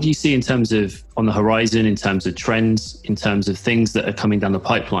 So what do you see in terms of on the horizon, in terms of trends, in terms of things that are coming down the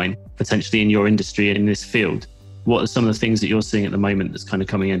pipeline, potentially in your industry and in this field? What are some of the things that you're seeing at the moment that's kind of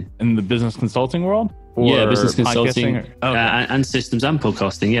coming in? In the business consulting world? Yeah, business consulting Okay. and systems and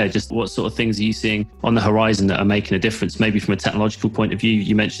podcasting. Yeah, just what sort of things are you seeing on the horizon that are making a difference? Maybe from a technological point of view,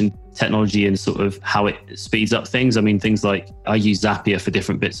 you mentioned technology and sort of how it speeds up things. I mean, things like I use Zapier for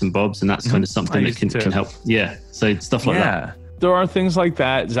different bits and bobs, and that's kind of something that can help. Yeah, so stuff like that. There are things like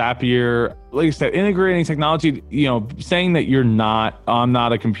that. Zapier, like I said, integrating technology, saying that I'm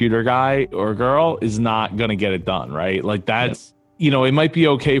not a computer guy or girl is not going to get it done, right? Like that's, it might be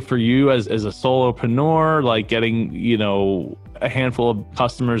okay for you as a solopreneur, like getting, a handful of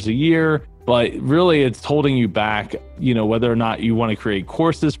customers a year, but really it's holding you back, whether or not you want to create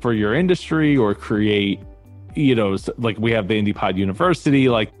courses for your industry or create, like we have the IndiePod University,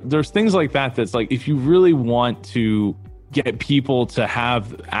 like there's things like that. That's like, if you really want to get people to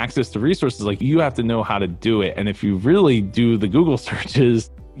have access to resources, like you have to know how to do it. And if you really do the Google searches,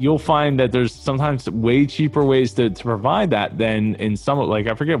 you'll find that there's sometimes way cheaper ways to provide that than in some, like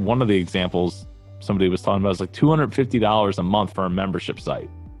I forget one of the examples somebody was talking about is like $250 a month for a membership site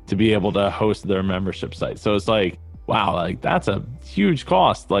to be able to host their membership site. So it's like, wow, like that's a huge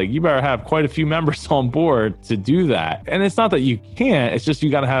cost. Like you better have quite a few members on board to do that. And it's not that you can't, it's just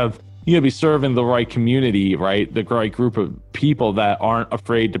you got to be serving the right community, right? The right group of people that aren't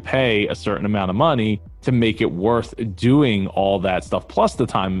afraid to pay a certain amount of money to make it worth doing all that stuff, plus the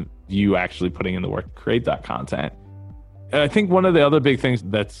time you actually putting in the work to create that content. And I think one of the other big things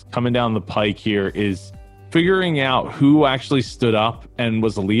that's coming down the pike here is figuring out who actually stood up and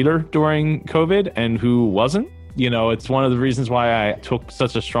was a leader during COVID and who wasn't. It's one of the reasons why I took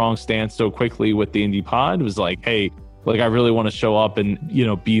such a strong stance so quickly with the IndiePod. It was like, hey, like I really want to show up and,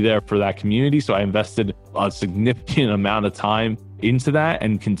 be there for that community. So I invested a significant amount of time into that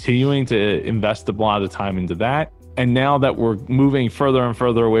and continuing to invest a lot of time into that. And now that we're moving further and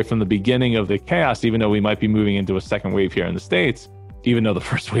further away from the beginning of the chaos, even though we might be moving into a second wave here in the States, even though the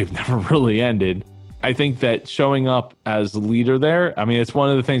first wave never really ended, I think that showing up as a leader there, I mean, it's one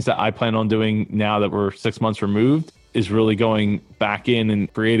of the things that I plan on doing now that we're 6 months removed, is really going back in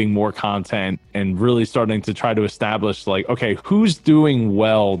and creating more content and really starting to try to establish like, okay, who's doing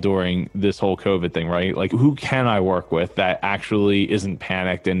well during this whole COVID thing, right? Like who can I work with that actually isn't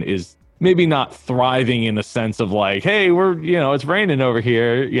panicked and is maybe not thriving in the sense of like, hey, we're, it's raining over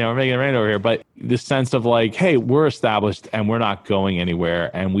here, we're making it rain over here. But the sense of like, hey, we're established and we're not going anywhere.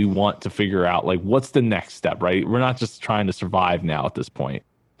 And we want to figure out like, what's the next step, right? We're not just trying to survive now at this point.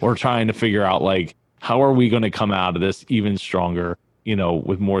 We're trying to figure out like, how are we going to come out of this even stronger,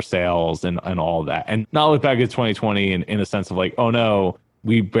 with more sales and all of that? And not look back at 2020 in a sense of like, oh no,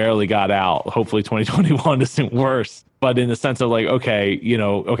 we barely got out. Hopefully 2021 isn't worse. But in the sense of like, okay,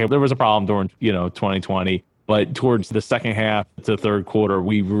 there was a problem during, 2020, but towards the second half to third quarter,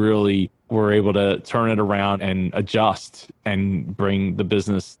 we really were able to turn it around and adjust and bring the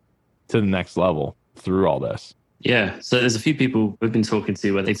business to the next level through all this. Yeah. So there's a few people we've been talking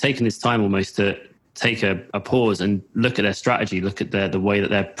to where they've taken this time almost to take a pause and look at their strategy, look at the way that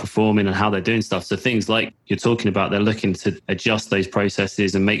they're performing and how they're doing stuff. So things like you're talking about, they're looking to adjust those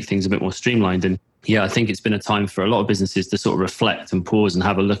processes and make things a bit more streamlined. And yeah, I think it's been a time for a lot of businesses to sort of reflect and pause and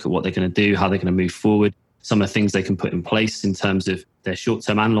have a look at what they're going to do, how they're going to move forward, some of the things they can put in place in terms of their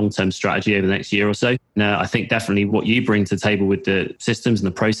short-term and long-term strategy over the next year or so. Now, I think definitely what you bring to the table with the systems and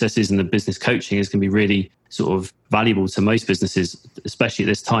the processes and the business coaching is going to be really sort of valuable to most businesses, especially at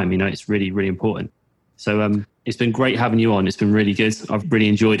this time. It's really, really important. So it's been great having you on. It's been really good. I've really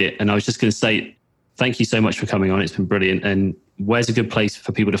enjoyed it. And I was just going to say, thank you so much for coming on. It's been brilliant. And where's a good place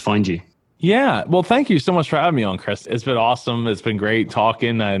for people to find you? Yeah. Well, thank you so much for having me on, Chris. It's been awesome. It's been great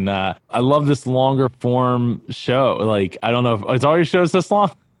talking. And I love this longer form show. Like, I don't know if it's all your shows this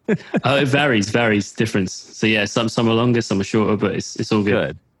long. It varies, difference. So yeah, some are longer, some are shorter, but it's all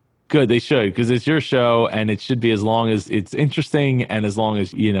good. Good. They should, because it's your show and it should be as long as it's interesting and as long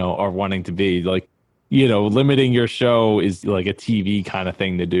as, are wanting to be like, limiting your show is like a TV kind of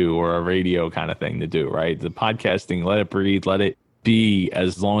thing to do or a radio kind of thing to do, right? The podcasting, let it breathe, let it be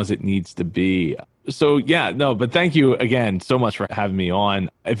as long as it needs to be. So yeah, no, but thank you again so much for having me on.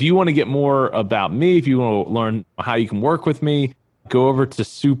 If you want to get more about me, if you want to learn how you can work with me, go over to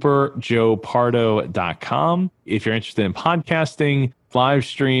superjoepardo.com. If you're interested in podcasting, live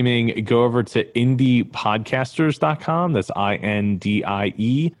streaming, go over to indiepodcasters.com. That's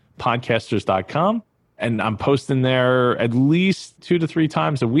INDIE podcasters.com. And I'm posting there at least 2 to 3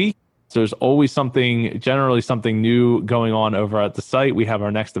 times a week. So there's always generally something new going on over at the site. We have our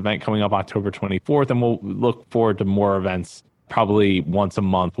next event coming up October 24th, and we'll look forward to more events. Probably once a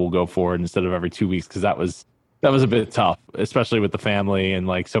month we'll go forward instead of every 2 weeks, because that was a bit tough, especially with the family and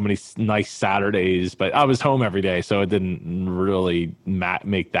like so many nice Saturdays. But I was home every day, so it didn't really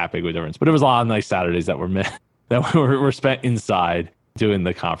make that big of a difference. But it was a lot of nice Saturdays that were spent inside doing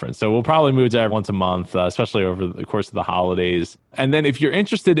the conference. So we'll probably move to every once a month, especially over the course of the holidays. And then if you're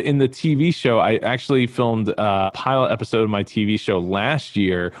interested in the TV show, I actually filmed a pilot episode of my TV show last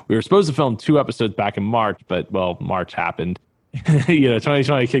year. We were supposed to film 2 episodes back in March, but well, March happened.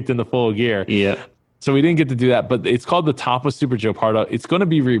 2020 kicked into full gear. Yeah. So we didn't get to do that, but it's called The Top with Super Joe Pardo. It's going to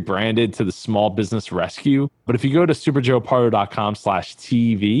be rebranded to the Small Business Rescue. But if you go to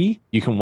superjoepardo.com/TV, you can